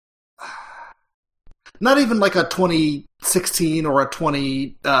not even like a 2016 or a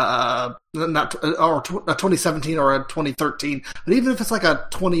 2017 or a 2013, but even if it's like a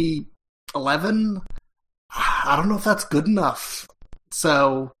 2011, I don't know if that's good enough.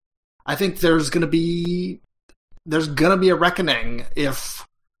 So I think there's gonna be a reckoning if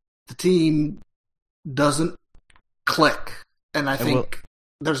the team doesn't click, and I think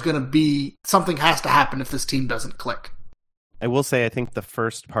there's gonna be something has to happen if this team doesn't click. I will say, I think the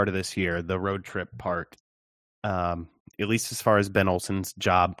first part of this year, the road trip part, at least as far as Ben Olsen's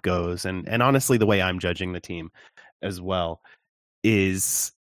job goes, and honestly the way I'm judging the team as well,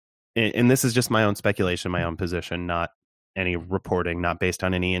 is, and this is just my own speculation, my own position, not any reporting, not based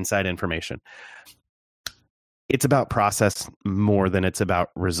on any inside information. It's about process more than it's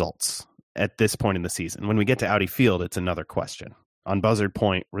about results at this point in the season. When we get to Audi Field, it's another question. On Buzzard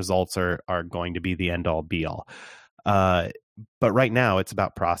Point, results are going to be the end-all, be-all. But right now, it's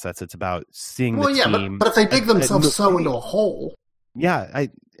about process. It's about seeing the team. But if they dig themselves so into a hole. Yeah,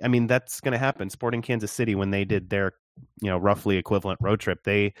 I mean, that's going to happen. Sporting Kansas City, when they did their roughly equivalent road trip,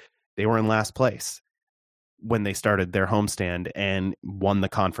 they were in last place. when they started their homestand and won the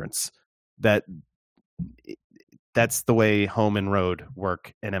conference. That's the way home and road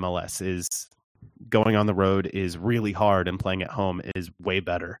work in MLS. Is going on the road is really hard, and playing at home is way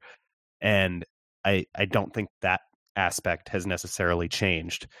better. And I don't think that aspect has necessarily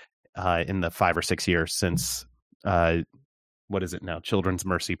changed in the 5 or 6 years since what is it now? Children's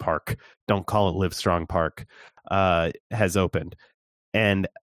Mercy Park. Don't call it Livestrong Park. Has opened. And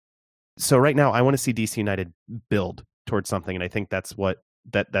so right now I want to see DC United build towards something. And I think that's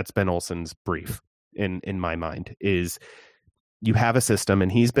Ben Olsen's brief in my mind, is you have a system,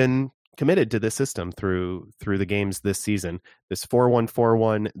 and he's been committed to this system through the games this season. This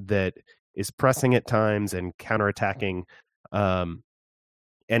 4-1-4-1 that is pressing at times and counterattacking, and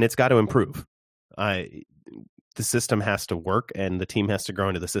it's got to improve. The system has to work, and the team has to grow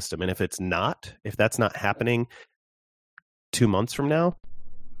into the system. And if that's not happening 2 months from now,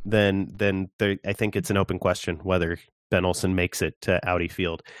 then I think it's an open question whether Ben Olsen makes it to Audi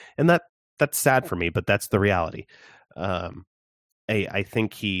Field, and that's sad for me, but that's the reality. I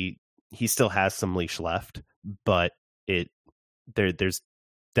think he still has some leash left, but there's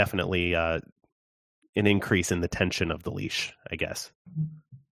definitely an increase in the tension of the leash, I guess.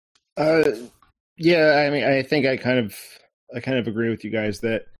 Yeah, I mean, I think I kind of agree with you guys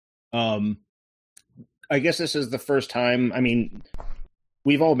that I guess this is the first time. I mean,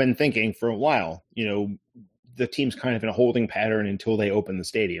 we've all been thinking for a while, the team's kind of in a holding pattern until they open the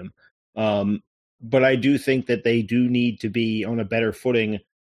stadium. But I do think that they do need to be on a better footing,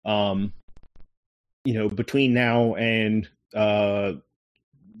 between now and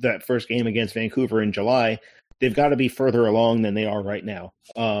that first game against Vancouver in July. They've got to be further along than they are right now.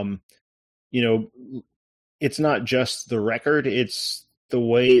 It's not just the record, it's the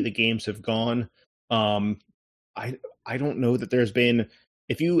way the games have gone. I don't know that there's been,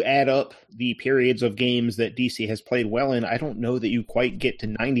 if you add up the periods of games that DC has played well in, I don't know that you quite get to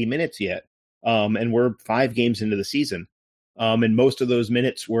 90 minutes yet. And we're 5 games into the season. And most of those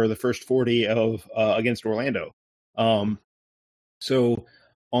minutes were the first 40 of against Orlando. So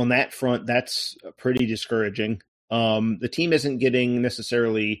on that front, that's pretty discouraging. The team isn't getting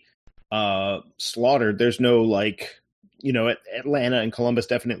necessarily slaughtered. There's no Atlanta and Columbus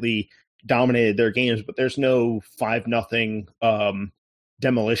definitely dominated their games, but there's no 5-0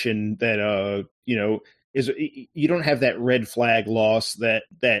 demolition that is. You don't have that red flag loss that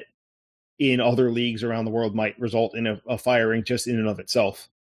in other leagues around the world might result in a firing just in and of itself.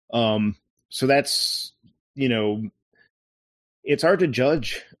 So that's it's hard to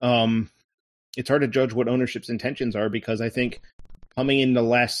judge. It's hard to judge what ownership's intentions are, because I think coming into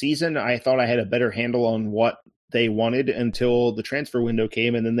last season, I thought I had a better handle on what they wanted until the transfer window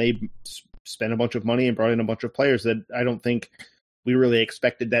came, and then they spent a bunch of money and brought in a bunch of players that I don't think we really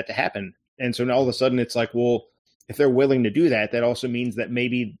expected that to happen. And so now all of a sudden it's like, well, if they're willing to do that, that also means that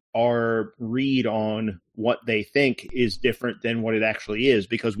maybe our read on what they think is different than what it actually is,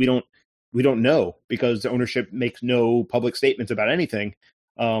 because we don't know, because the ownership makes no public statements about anything.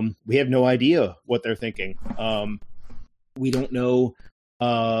 We have no idea what they're thinking. We don't know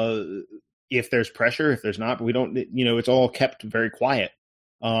if there's pressure, if there's not, but we don't, it's all kept very quiet.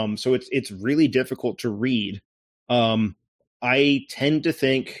 So it's really difficult to read. I tend to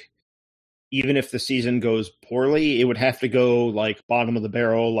think even if the season goes poorly, it would have to go like bottom of the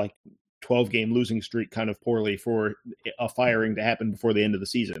barrel, like 12-game losing streak kind of poorly for a firing to happen before the end of the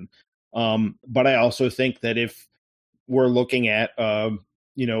season. But I also think that if we're looking at a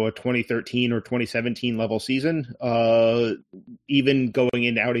 2013 or 2017 level season, even going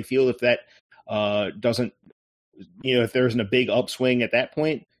into Audi Field, if that doesn't, if there isn't a big upswing at that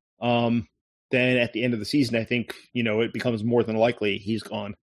point, then at the end of the season, I think, it becomes more than likely he's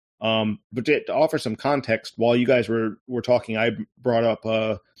gone. But to offer some context, while you guys were talking, I brought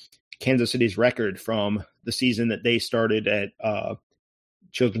up Kansas City's record from the season that they started at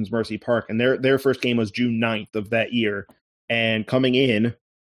Children's Mercy Park, and their first game was June 9th of that year. And coming in,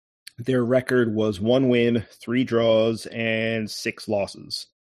 their record was 1 win, 3 draws, and 6 losses.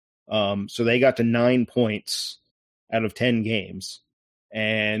 So they got to 9 points out of 10 games,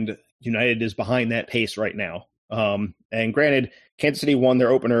 and United is behind that pace right now. And granted, Kansas City won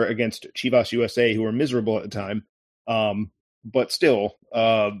their opener against Chivas USA, who were miserable at the time. But still,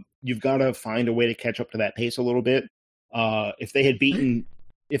 you've got to find a way to catch up to that pace a little bit.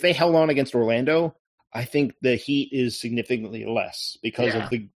 If they held on against Orlando, I think the heat is significantly less because of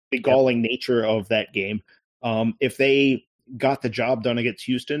the galling nature of that game. If they got the job done against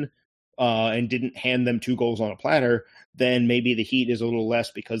Houston and didn't hand them 2 goals on a platter, then maybe the heat is a little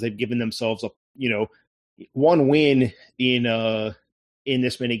less because they've given themselves 1 win in in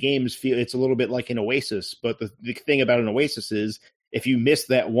this many games, feel it's a little bit like an oasis. But the thing about an oasis is if you miss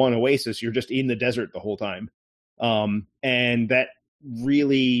that one oasis, you're just in the desert the whole time. And that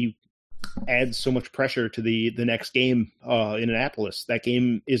really adds so much pressure to the next game in Annapolis. That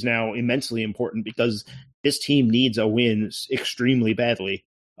game is now immensely important because this team needs a win extremely badly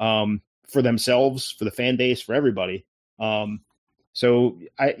for themselves, for the fan base, for everybody. So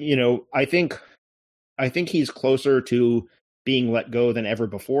I think he's closer to being let go than ever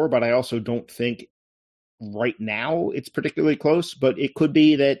before, but I also don't think right now it's particularly close. But it could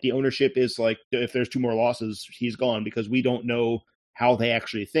be that the ownership is like, if there's 2 more losses, he's gone, because we don't know how they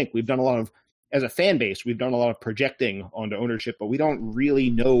actually think. As a fan base, we've done a lot of projecting onto ownership, but we don't really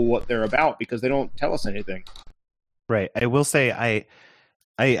know what they're about because they don't tell us anything. Right. I will say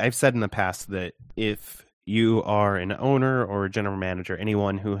I've said in the past that if you are an owner or a general manager,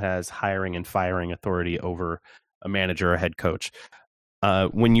 anyone who has hiring and firing authority over a manager or head coach,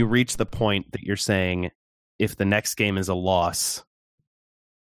 when you reach the point that you're saying, if the next game is a loss,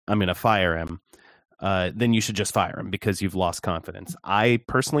 I'm going to fire him, then you should just fire him because you've lost confidence. I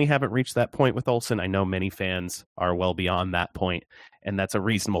personally haven't reached that point with Olson. I know many fans are well beyond that point, and that's a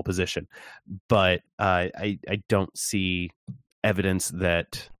reasonable position. But I don't see evidence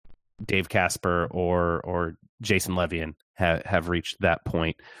that Dave Casper or Jason Levian have reached that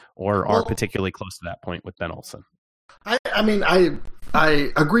point or are particularly close to that point with Ben Olson. I mean,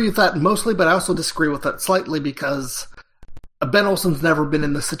 I agree with that mostly, but I also disagree with that slightly because Ben Olson's never been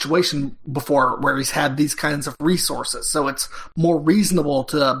in this situation before where he's had these kinds of resources. So it's more reasonable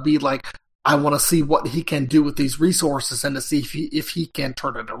to be like, I want to see what he can do with these resources and to see if he can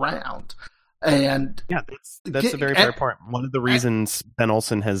turn it around. And yeah, that's a very fair point. One of the reasons Ben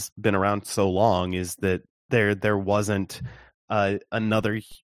Olson has been around so long is that there wasn't another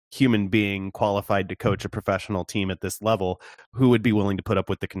human being qualified to coach a professional team at this level who would be willing to put up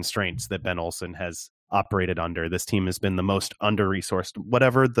with the constraints that Ben Olson has operated under. This team has been the most under-resourced.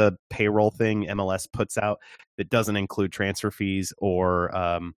 Whatever the payroll thing MLS puts out that doesn't include transfer fees or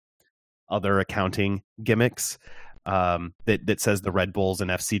other accounting gimmicks, that says the Red Bulls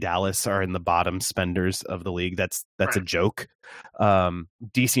and FC Dallas are in the bottom spenders of the league. That's right. A joke.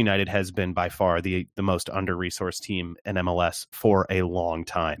 DC United has been by far the most under-resourced team in MLS for a long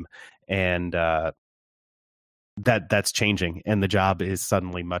time. And that's changing. And the job is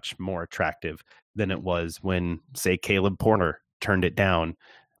suddenly much more attractive than it was when, say, Caleb Porter turned it down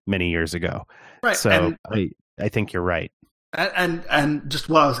many years ago. Right. So I think you're right. And just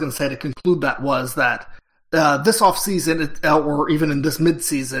what I was going to say to conclude that was that this offseason, or even in this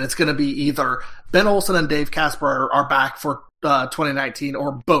midseason, it's going to be either Ben Olson and Dave Casper are back for 2019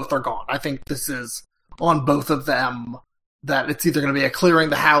 or both are gone. I think this is on both of them, that it's either going to be a clearing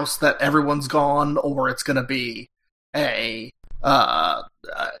the house that everyone's gone, or it's going to be a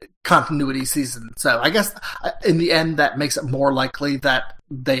continuity season. So I guess in the end that makes it more likely that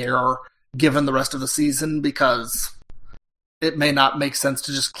they are given the rest of the season, because it may not make sense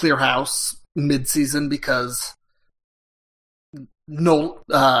to just clear house mid-season because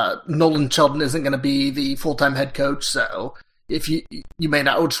Nolan Sheldon isn't going to be the full-time head coach. So if you may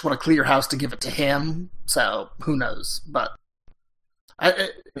not just want to clear house to give it to him. So who knows? But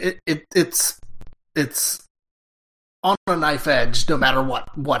it's on a knife edge no matter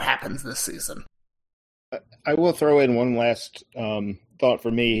what happens this season. I will throw in one last thought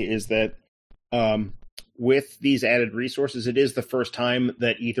for me is that with these added resources, it is the first time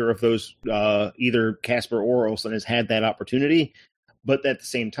that either of those, either Casper or Olson, has had that opportunity. But at the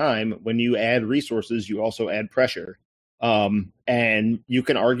same time, when you add resources, you also add pressure. And you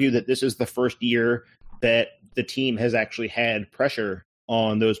can argue that this is the first year that the team has actually had pressure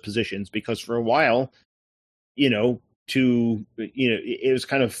on those positions, because for a while, it was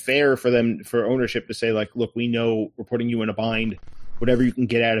kind of fair for ownership to say, like, look, we know we're putting you in a bind. Whatever you can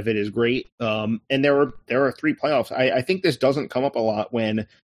get out of it is great. And there are 3 playoffs. I think this doesn't come up a lot when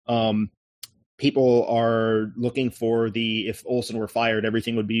people are looking for if Olson were fired,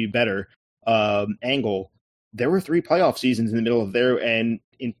 everything would be better angle. There were 3 playoff seasons in the middle of there, and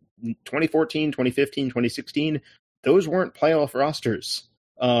in 2014, 2015, 2016, those weren't playoff rosters.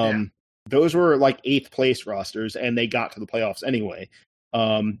 Those were like 8th place rosters, and they got to the playoffs anyway.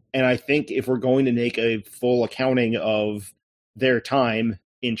 And I think if we're going to make a full accounting of their time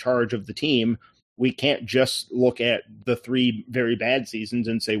in charge of the team, we can't just look at the 3 very bad seasons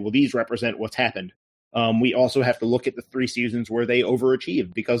and say, well, these represent what's happened. We also have to look at the 3 seasons where they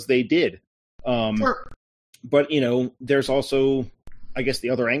overachieved, because they did. Sure. But, there's also, I guess the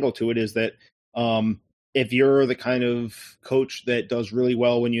other angle to it is that if you're the kind of coach that does really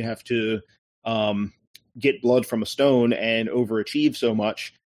well when you have to get blood from a stone and overachieve so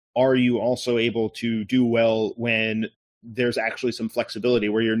much, are you also able to do well when there's actually some flexibility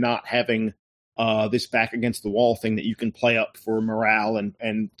where you're not having this back against the wall thing that you can play up for morale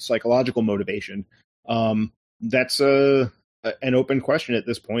and psychological motivation? That's an open question at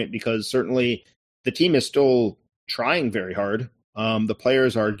this point, because certainly the team is still trying very hard. The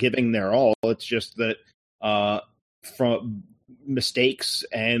players are giving their all. It's just that from mistakes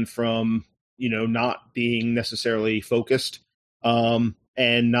and from, not being necessarily focused,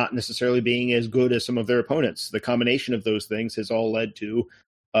 and not necessarily being as good as some of their opponents. The combination of those things has all led to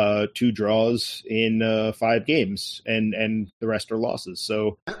 2 draws in 5 games, and the rest are losses.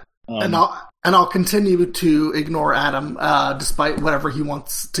 So, and I'll continue to ignore Adam, despite whatever he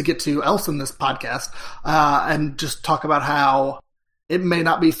wants to get to else in this podcast, and just talk about how it may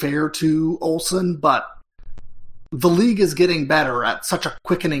not be fair to Olsen, but the league is getting better at such a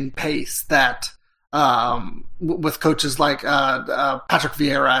quickening pace that with coaches like Patrick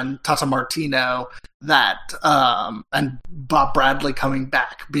Vieira and Tata Martino, that and Bob Bradley coming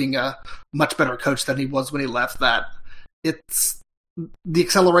back, being a much better coach than he was when he left, that the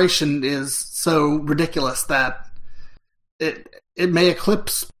acceleration is so ridiculous that it may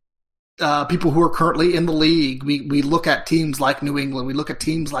eclipse people who are currently in the league. We look at teams like New England, we look at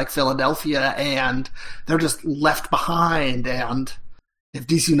teams like Philadelphia, and they're just left behind. And if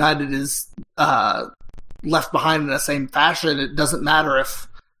DC United is left behind in the same fashion, it doesn't matter if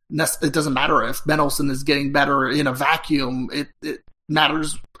Ben Olsen is getting better in a vacuum. It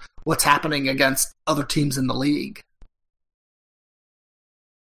matters what's happening against other teams in the league.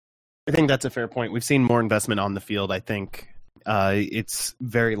 I think that's a fair point. We've seen more investment on the field. I think it's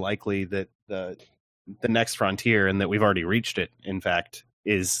very likely that the next frontier, and that we've already reached it, in fact,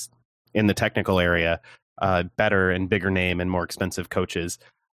 is in the technical area. Better and bigger name and more expensive coaches,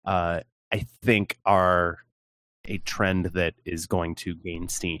 I think, are a trend that is going to gain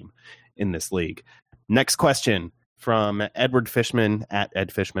steam in this league. Next question from Edward Fishman at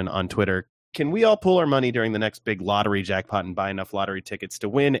Ed Fishman on Twitter. Can we all pool our money during the next big lottery jackpot and buy enough lottery tickets to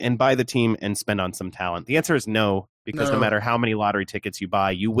win and buy the team and spend on some talent? The answer is no, because no matter how many lottery tickets you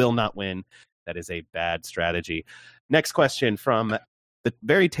buy, you will not win. That is a bad strategy. Next question from the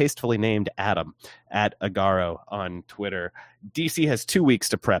very tastefully named Adam at Agaro on Twitter. DC has 2 weeks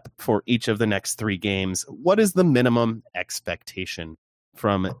to prep for each of the next 3 games. What is the minimum expectation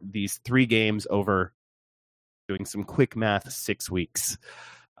from these 3 games over, doing some quick math, 6 weeks?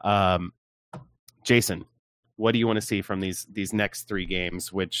 Jason, what do you want to see from these next 3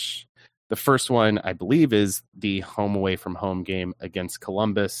 games, which the first one, I believe, is the home away from home game against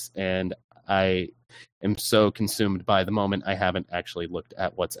Columbus, and I am so consumed by the moment I haven't actually looked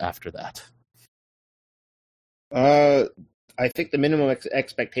at what's after that. I think the minimum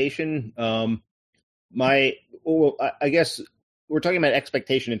expectation, I guess we're talking about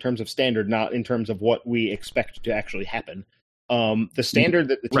expectation in terms of standard, not in terms of what we expect to actually happen. The standard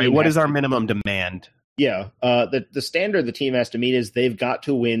that the team right. What is our minimum demand? Yeah. The standard the team has to meet is they've got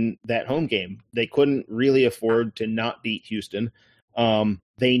to win that home game. They couldn't really afford to not beat Houston.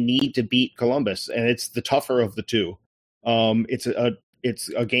 They need to beat Columbus, and it's the tougher of the two. It's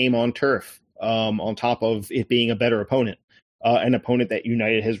a game on turf, on top of it being a better opponent, an opponent that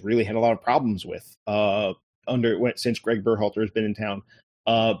United has really had a lot of problems with since Greg Berhalter has been in town.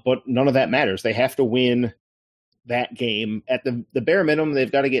 But none of that matters. They have to win that game. At the bare minimum,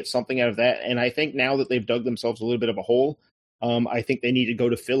 they've got to get something out of that. And I think now that they've dug themselves a little bit of a hole, I think they need to go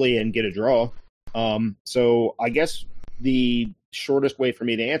to Philly and get a draw. So I guess the shortest way for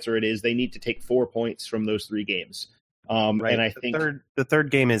me to answer it is they need to take 4 points from those 3 games. Right. And I think the third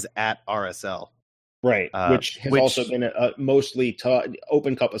game is at RSL. Right. Which has also been a mostly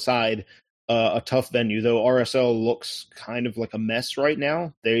Open Cup aside, a tough venue, though RSL looks kind of like a mess right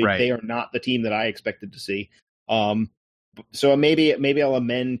now. They are not the team that I expected to see. So maybe I'll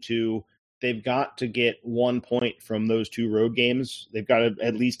amend to, they've got to get 1 point from those 2 road games. They've got to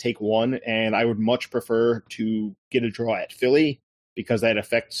at least take 1, and I would much prefer to get a draw at Philly, because that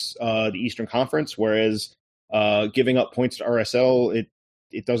affects the Eastern Conference, whereas giving up points to RSL,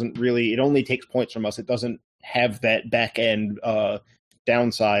 it doesn't really, it only takes points from us. It doesn't have that back end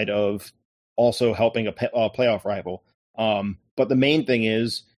downside of also helping a playoff rival. But the main thing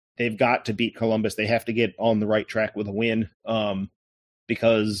is they've got to beat Columbus. They have to get on the right track with a win,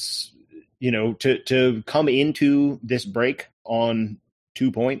 because to come into this break on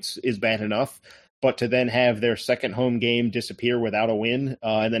 2 points is bad enough, but to then have their second home game disappear without a win,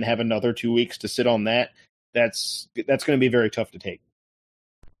 and then have another 2 weeks to sit on that's going to be very tough to take.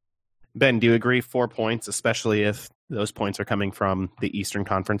 Ben, do you agree 4 points, especially if those points are coming from the Eastern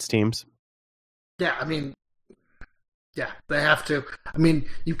Conference teams? Yeah, I mean, yeah, they have to. I mean,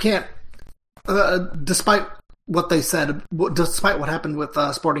 you can't, despite what they said, despite what happened with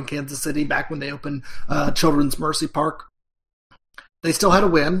Sporting Kansas City back when they opened Children's Mercy Park, they still had a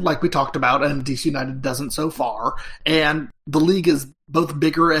win, like we talked about, and DC United doesn't so far. And the league is both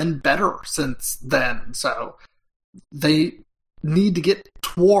bigger and better since then. So they need to get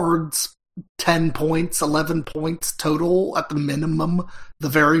towards 10 points, 11 points total at the minimum, the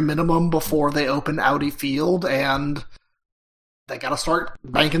very minimum, before they open Audi Field. And they got to start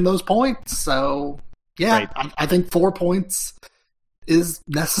banking those points. So, yeah, right. I think 4 points is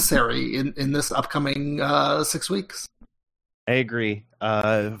necessary in this upcoming 6 weeks. I agree.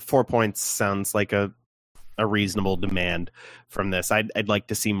 4 points sounds like a reasonable demand from this. I'd like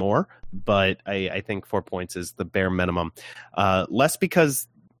to see more, but I think 4 points is the bare minimum. Less because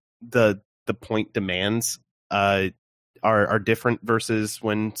the point demands are different versus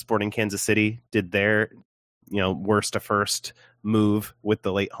when Sporting Kansas City did their worst to first move with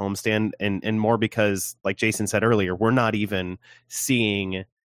the late homestand, and more because, like Jason said earlier, we're not even seeing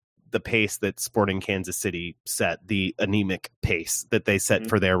the pace that Sporting Kansas City set, the anemic pace that they set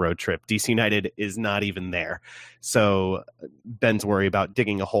for their road trip. DC United is not even there. So Ben's worry about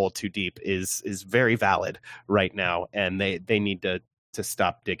digging a hole too deep is very valid right now, and they need to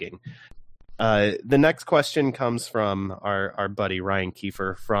stop digging. The next question comes from our buddy Ryan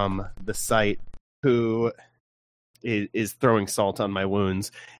Kiefer from the site, who is throwing salt on my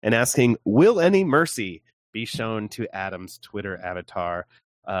wounds and asking, will any mercy be shown to Adam's Twitter avatar?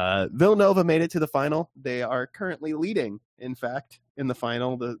 Villanova made it to the final. They are currently leading, in fact, in the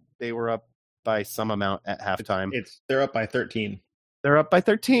final. They were up by some amount at halftime. They're up by 13. They're up by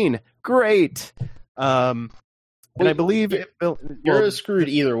 13. Great. And I believe you're screwed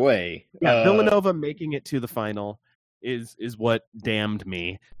either way. Yeah, Villanova making it to the final is what damned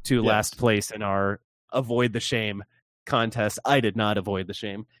me to last place in our Avoid the Shame contest. I did not avoid the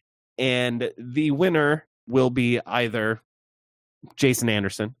shame. And the winner will be either Jason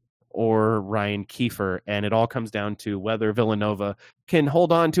Anderson or Ryan Kiefer, and it all comes down to whether Villanova can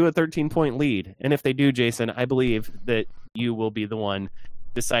hold on to a 13-point lead. And if they do, Jason, I believe that you will be the one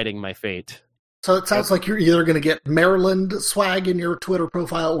deciding my fate. So it sounds like you're either going to get Maryland swag in your Twitter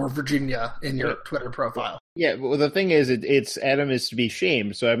profile or Virginia in your Twitter profile. Yeah, well, the thing is, it's Adam is to be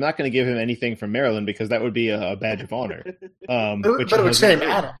shamed, so I'm not going to give him anything from Maryland because that would be a badge of honor. But it would shame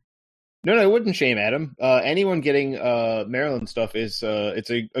Adam. No, it wouldn't shame Adam. Anyone getting Maryland stuff is it's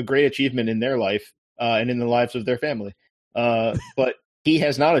a great achievement in their life and in the lives of their family. But he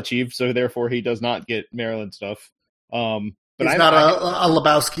has not achieved, so therefore he does not get Maryland stuff. But he's not a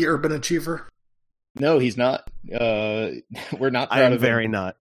Lebowski urban achiever. No, he's not. We're not proud of him. Very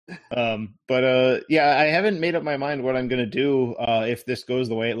not. But yeah, I haven't made up my mind what I'm going to do if this goes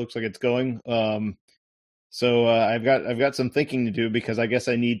the way it looks like it's going. So I've got some thinking to do because I guess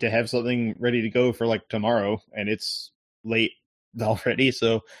I need to have something ready to go for like tomorrow, and it's late already.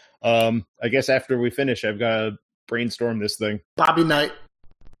 So I guess after we finish, I've got to brainstorm this thing. Bobby Knight,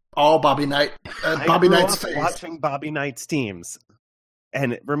 all Bobby Knight. Bobby Knight's face. Watching Bobby Knight's teams.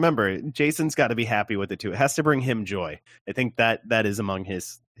 And remember, Jason's got to be happy with it too. It has to bring him joy. I think that is among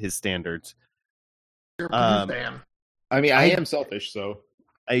his standards. You're a fan. I mean, I am selfish, so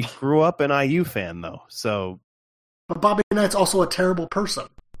I grew up an IU fan, though. So, but Bobby Knight's also a terrible person.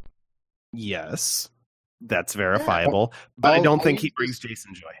 Yes, that's verifiable. But I don't think he brings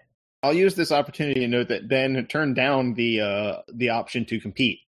Jason joy. I'll use this opportunity to note that Ben turned down the option to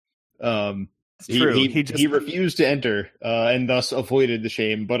compete. He refused to enter and thus avoided the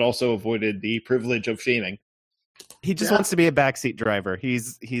shame, but also avoided the privilege of shaming. He just wants to be a backseat driver.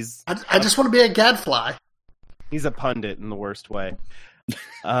 He's. I just want to be a gadfly. He's a pundit in the worst way.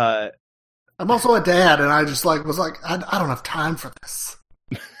 I'm also a dad, and I just was like, I don't have time for this.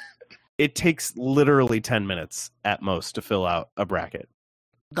 It takes literally 10 minutes at most to fill out a bracket.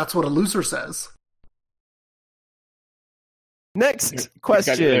 That's what a loser says. Next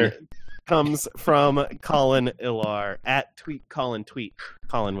question comes from Colin Illar at @TweetColinTweet.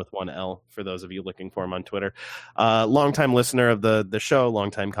 Colin with one L for those of you looking for him on Twitter. Longtime listener of the show,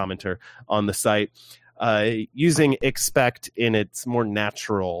 longtime commenter on the site. Using expect in its more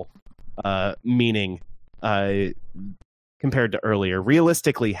natural meaning compared to earlier.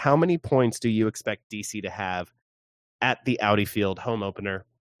 Realistically, how many points do you expect DC to have at the Audi Field home opener?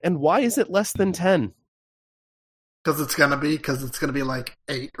 And why is it less than 10? Because it's going to be like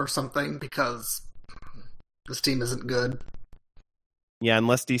 8 or something, because this team isn't good. Yeah,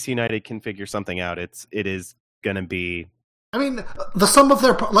 unless DC United can figure something out, it is going to be... I mean, the sum of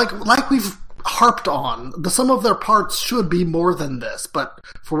their... Like we've harped on, the sum of their parts should be more than this, but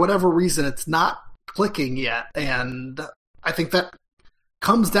for whatever reason, it's not clicking yet, and I think that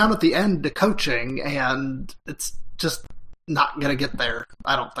comes down at the end to coaching, and it's just not going to get there,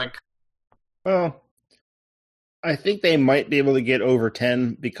 I don't think. Well, I think they might be able to get over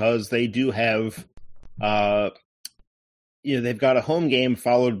 10 because they do have, they've got a home game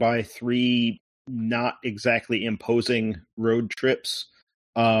followed by 3 not exactly imposing road trips.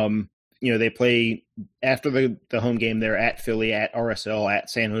 They play after the home game. They're at Philly, at RSL, at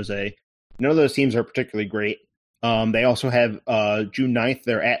San Jose. None of those teams are particularly great. They also have June 9th,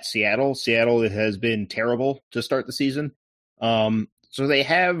 they're at Seattle. Seattle has been terrible to start the season. So they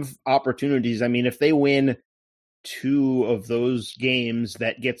have opportunities. I mean, if they win 2 of those games,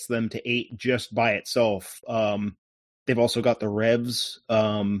 that gets them to 8 just by itself. They've also got the Revs.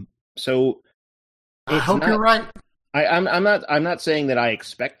 So I hope you're right. I'm not saying that I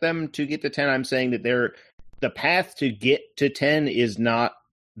expect them to get to 10. I'm saying that the path to get to 10 is not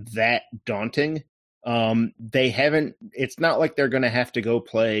that daunting. It's not like they're going to have to go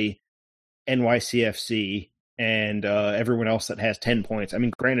play NYCFC and everyone else that has 10 points. I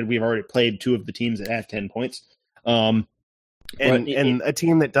mean, granted, we've already played 2 of the teams that have 10 points. And a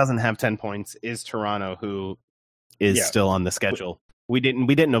team that doesn't have 10 points is Toronto, who is still on the schedule. We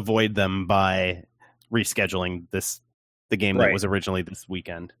didn't avoid them by rescheduling the game that was originally this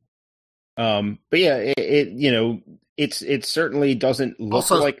weekend. But yeah, it certainly doesn't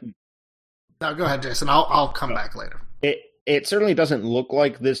look like. No, go ahead, Jason. I'll come back later. It certainly doesn't look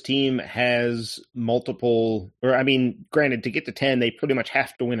like this team has multiple. Or I mean, granted, to get to 10, they pretty much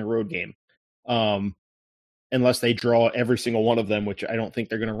have to win a road game, unless they draw every single one of them, which I don't think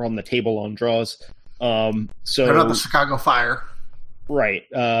they're going to run the table on draws. So they're not the Chicago Fire, right?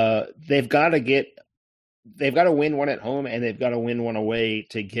 They've got to win one at home, and they've got to win one away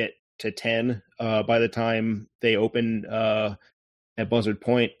to get to 10 by the time they open at Buzzard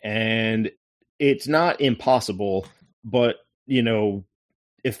Point. And it's not impossible, but,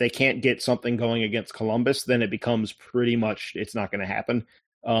 if they can't get something going against Columbus, then it becomes pretty much it's not going to happen.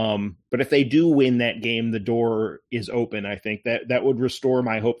 But if they do win that game, the door is open. I think that would restore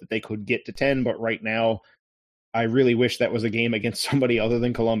my hope that they could get to 10. But right now, I really wish that was a game against somebody other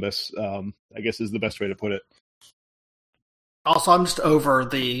than Columbus, I guess is the best way to put it. Also, I'm just over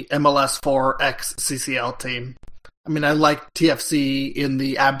the MLS4 X CCL team. I mean, I like TFC in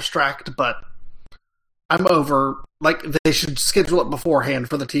the abstract, but I'm over, they should schedule it beforehand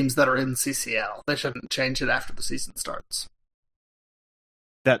for the teams that are in CCL. They shouldn't change it after the season starts.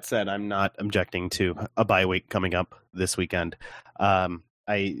 That said, I'm not objecting to a bye week coming up this weekend. The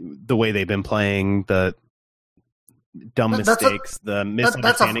way they've been playing, the dumb mistakes, the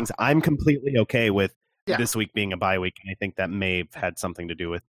misunderstandings, I'm completely okay with this week being a bye week, and I think that may have had something to do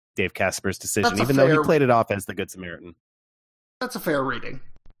with Dave Casper's decision, even though he played it off as the Good Samaritan. That's a fair reading.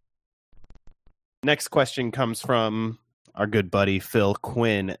 Next question comes from our good buddy Phil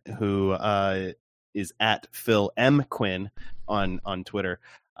Quinn, who is at Phil M. Quinn on Twitter.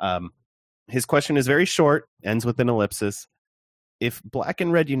 His question is very short, ends with an ellipsis. If Black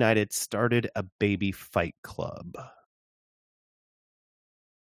and Red United started a baby fight club?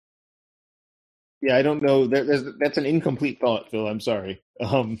 Yeah, I don't know. That's an incomplete thought, Phil. I'm sorry.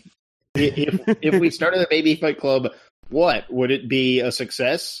 If we started a baby fight club, what would it be? A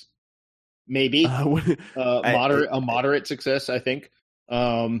success? Maybe a moderate success. I think.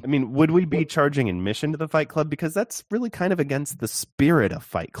 I mean, would we be charging admission to the Fight Club? Because that's really kind of against the spirit of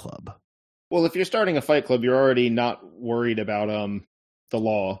Fight Club. Well, if you're starting a fight club, you're already not worried about the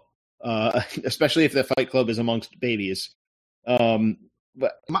law, especially if the Fight Club is amongst babies.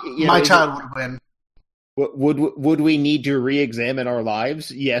 But my child would win. Would we need to re-examine our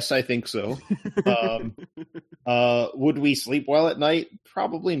lives? Yes, I think so. Would we sleep well at night?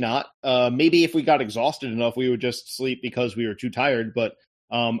 Probably not. Maybe if we got exhausted enough, we would just sleep because we were too tired. But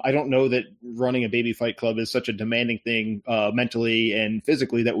I don't know that running a baby fight club is such a demanding thing mentally and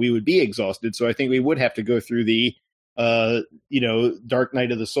physically that we would be exhausted. So I think we would have to go through the dark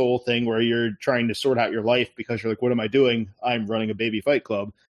night of the soul thing where you're trying to sort out your life because you're like, what am I doing? I'm running a baby fight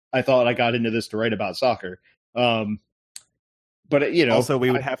club. I thought I got into this to write about soccer. But also we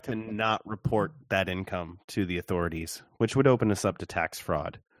would have to not report that income to the authorities, which would open us up to tax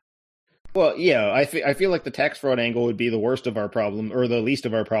fraud. Well, yeah, I feel like the tax fraud angle would be the worst of our problem, or the least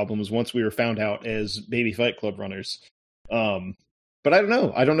of our problems, once we were found out as baby fight club runners. But I don't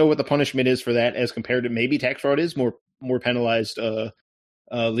know. I don't know what the punishment is for that as compared to maybe tax fraud is more penalized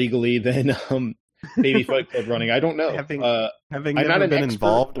legally than baby fight club running. I don't know. Having never been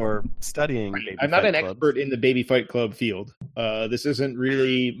involved or studying. Right. I'm not an expert in the baby fight club field. This isn't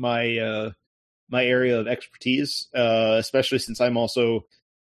really my area of expertise, especially since I'm also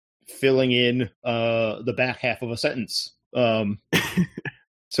filling in the back half of a sentence.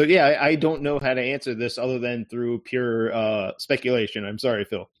 So yeah, I don't know how to answer this other than through pure speculation. I'm sorry,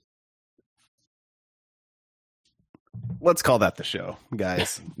 Phil. Let's call that the show,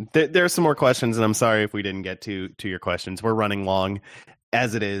 guys. There are some more questions, and I'm sorry if we didn't get to your questions. We're running long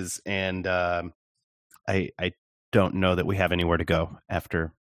as it is, and I don't know that we have anywhere to go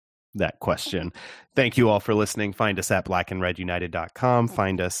after that question. Thank you all for listening. Find us at blackandredunited.com.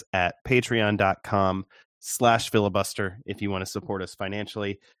 Find us at patreon.com/filibuster if you want to support us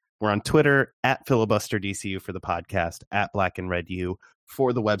financially. We're on Twitter at filibusterdcu for the podcast, at blackandredu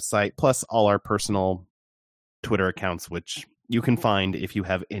for the website, plus all our personal Twitter accounts, which you can find if you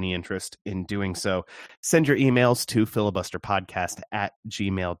have any interest in doing so. Send your emails to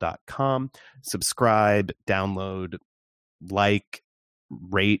filibusterpodcast@gmail.com. Subscribe, download, like,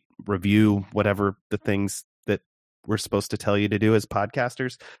 rate, review, whatever the things that we're supposed to tell you to do as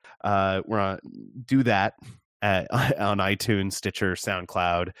podcasters. We're on do that on iTunes, Stitcher,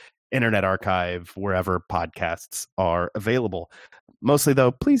 SoundCloud, Internet Archive, wherever podcasts are available. Mostly,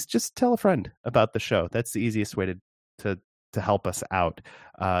 though, please just tell a friend about the show. That's the easiest way to help us out.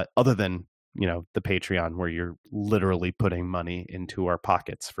 Other than, the Patreon, where you're literally putting money into our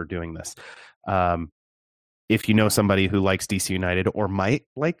pockets for doing this. If you know somebody who likes DC United or might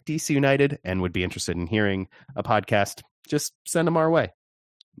like DC United and would be interested in hearing a podcast, just send them our way.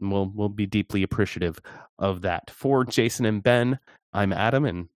 And we'll be deeply appreciative of that. For Jason and Ben, I'm Adam,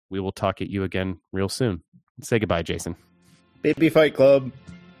 and we will talk at you again real soon. Say goodbye, Jason. Baby Fight Club.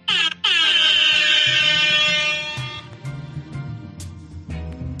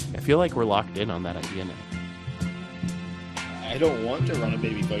 I feel like we're locked in on that idea now. I don't want to run a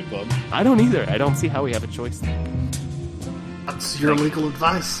Baby Fight Club. I don't either. I don't see how we have a choice. That's your legal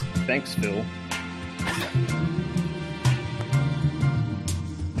advice. Thanks, Phil.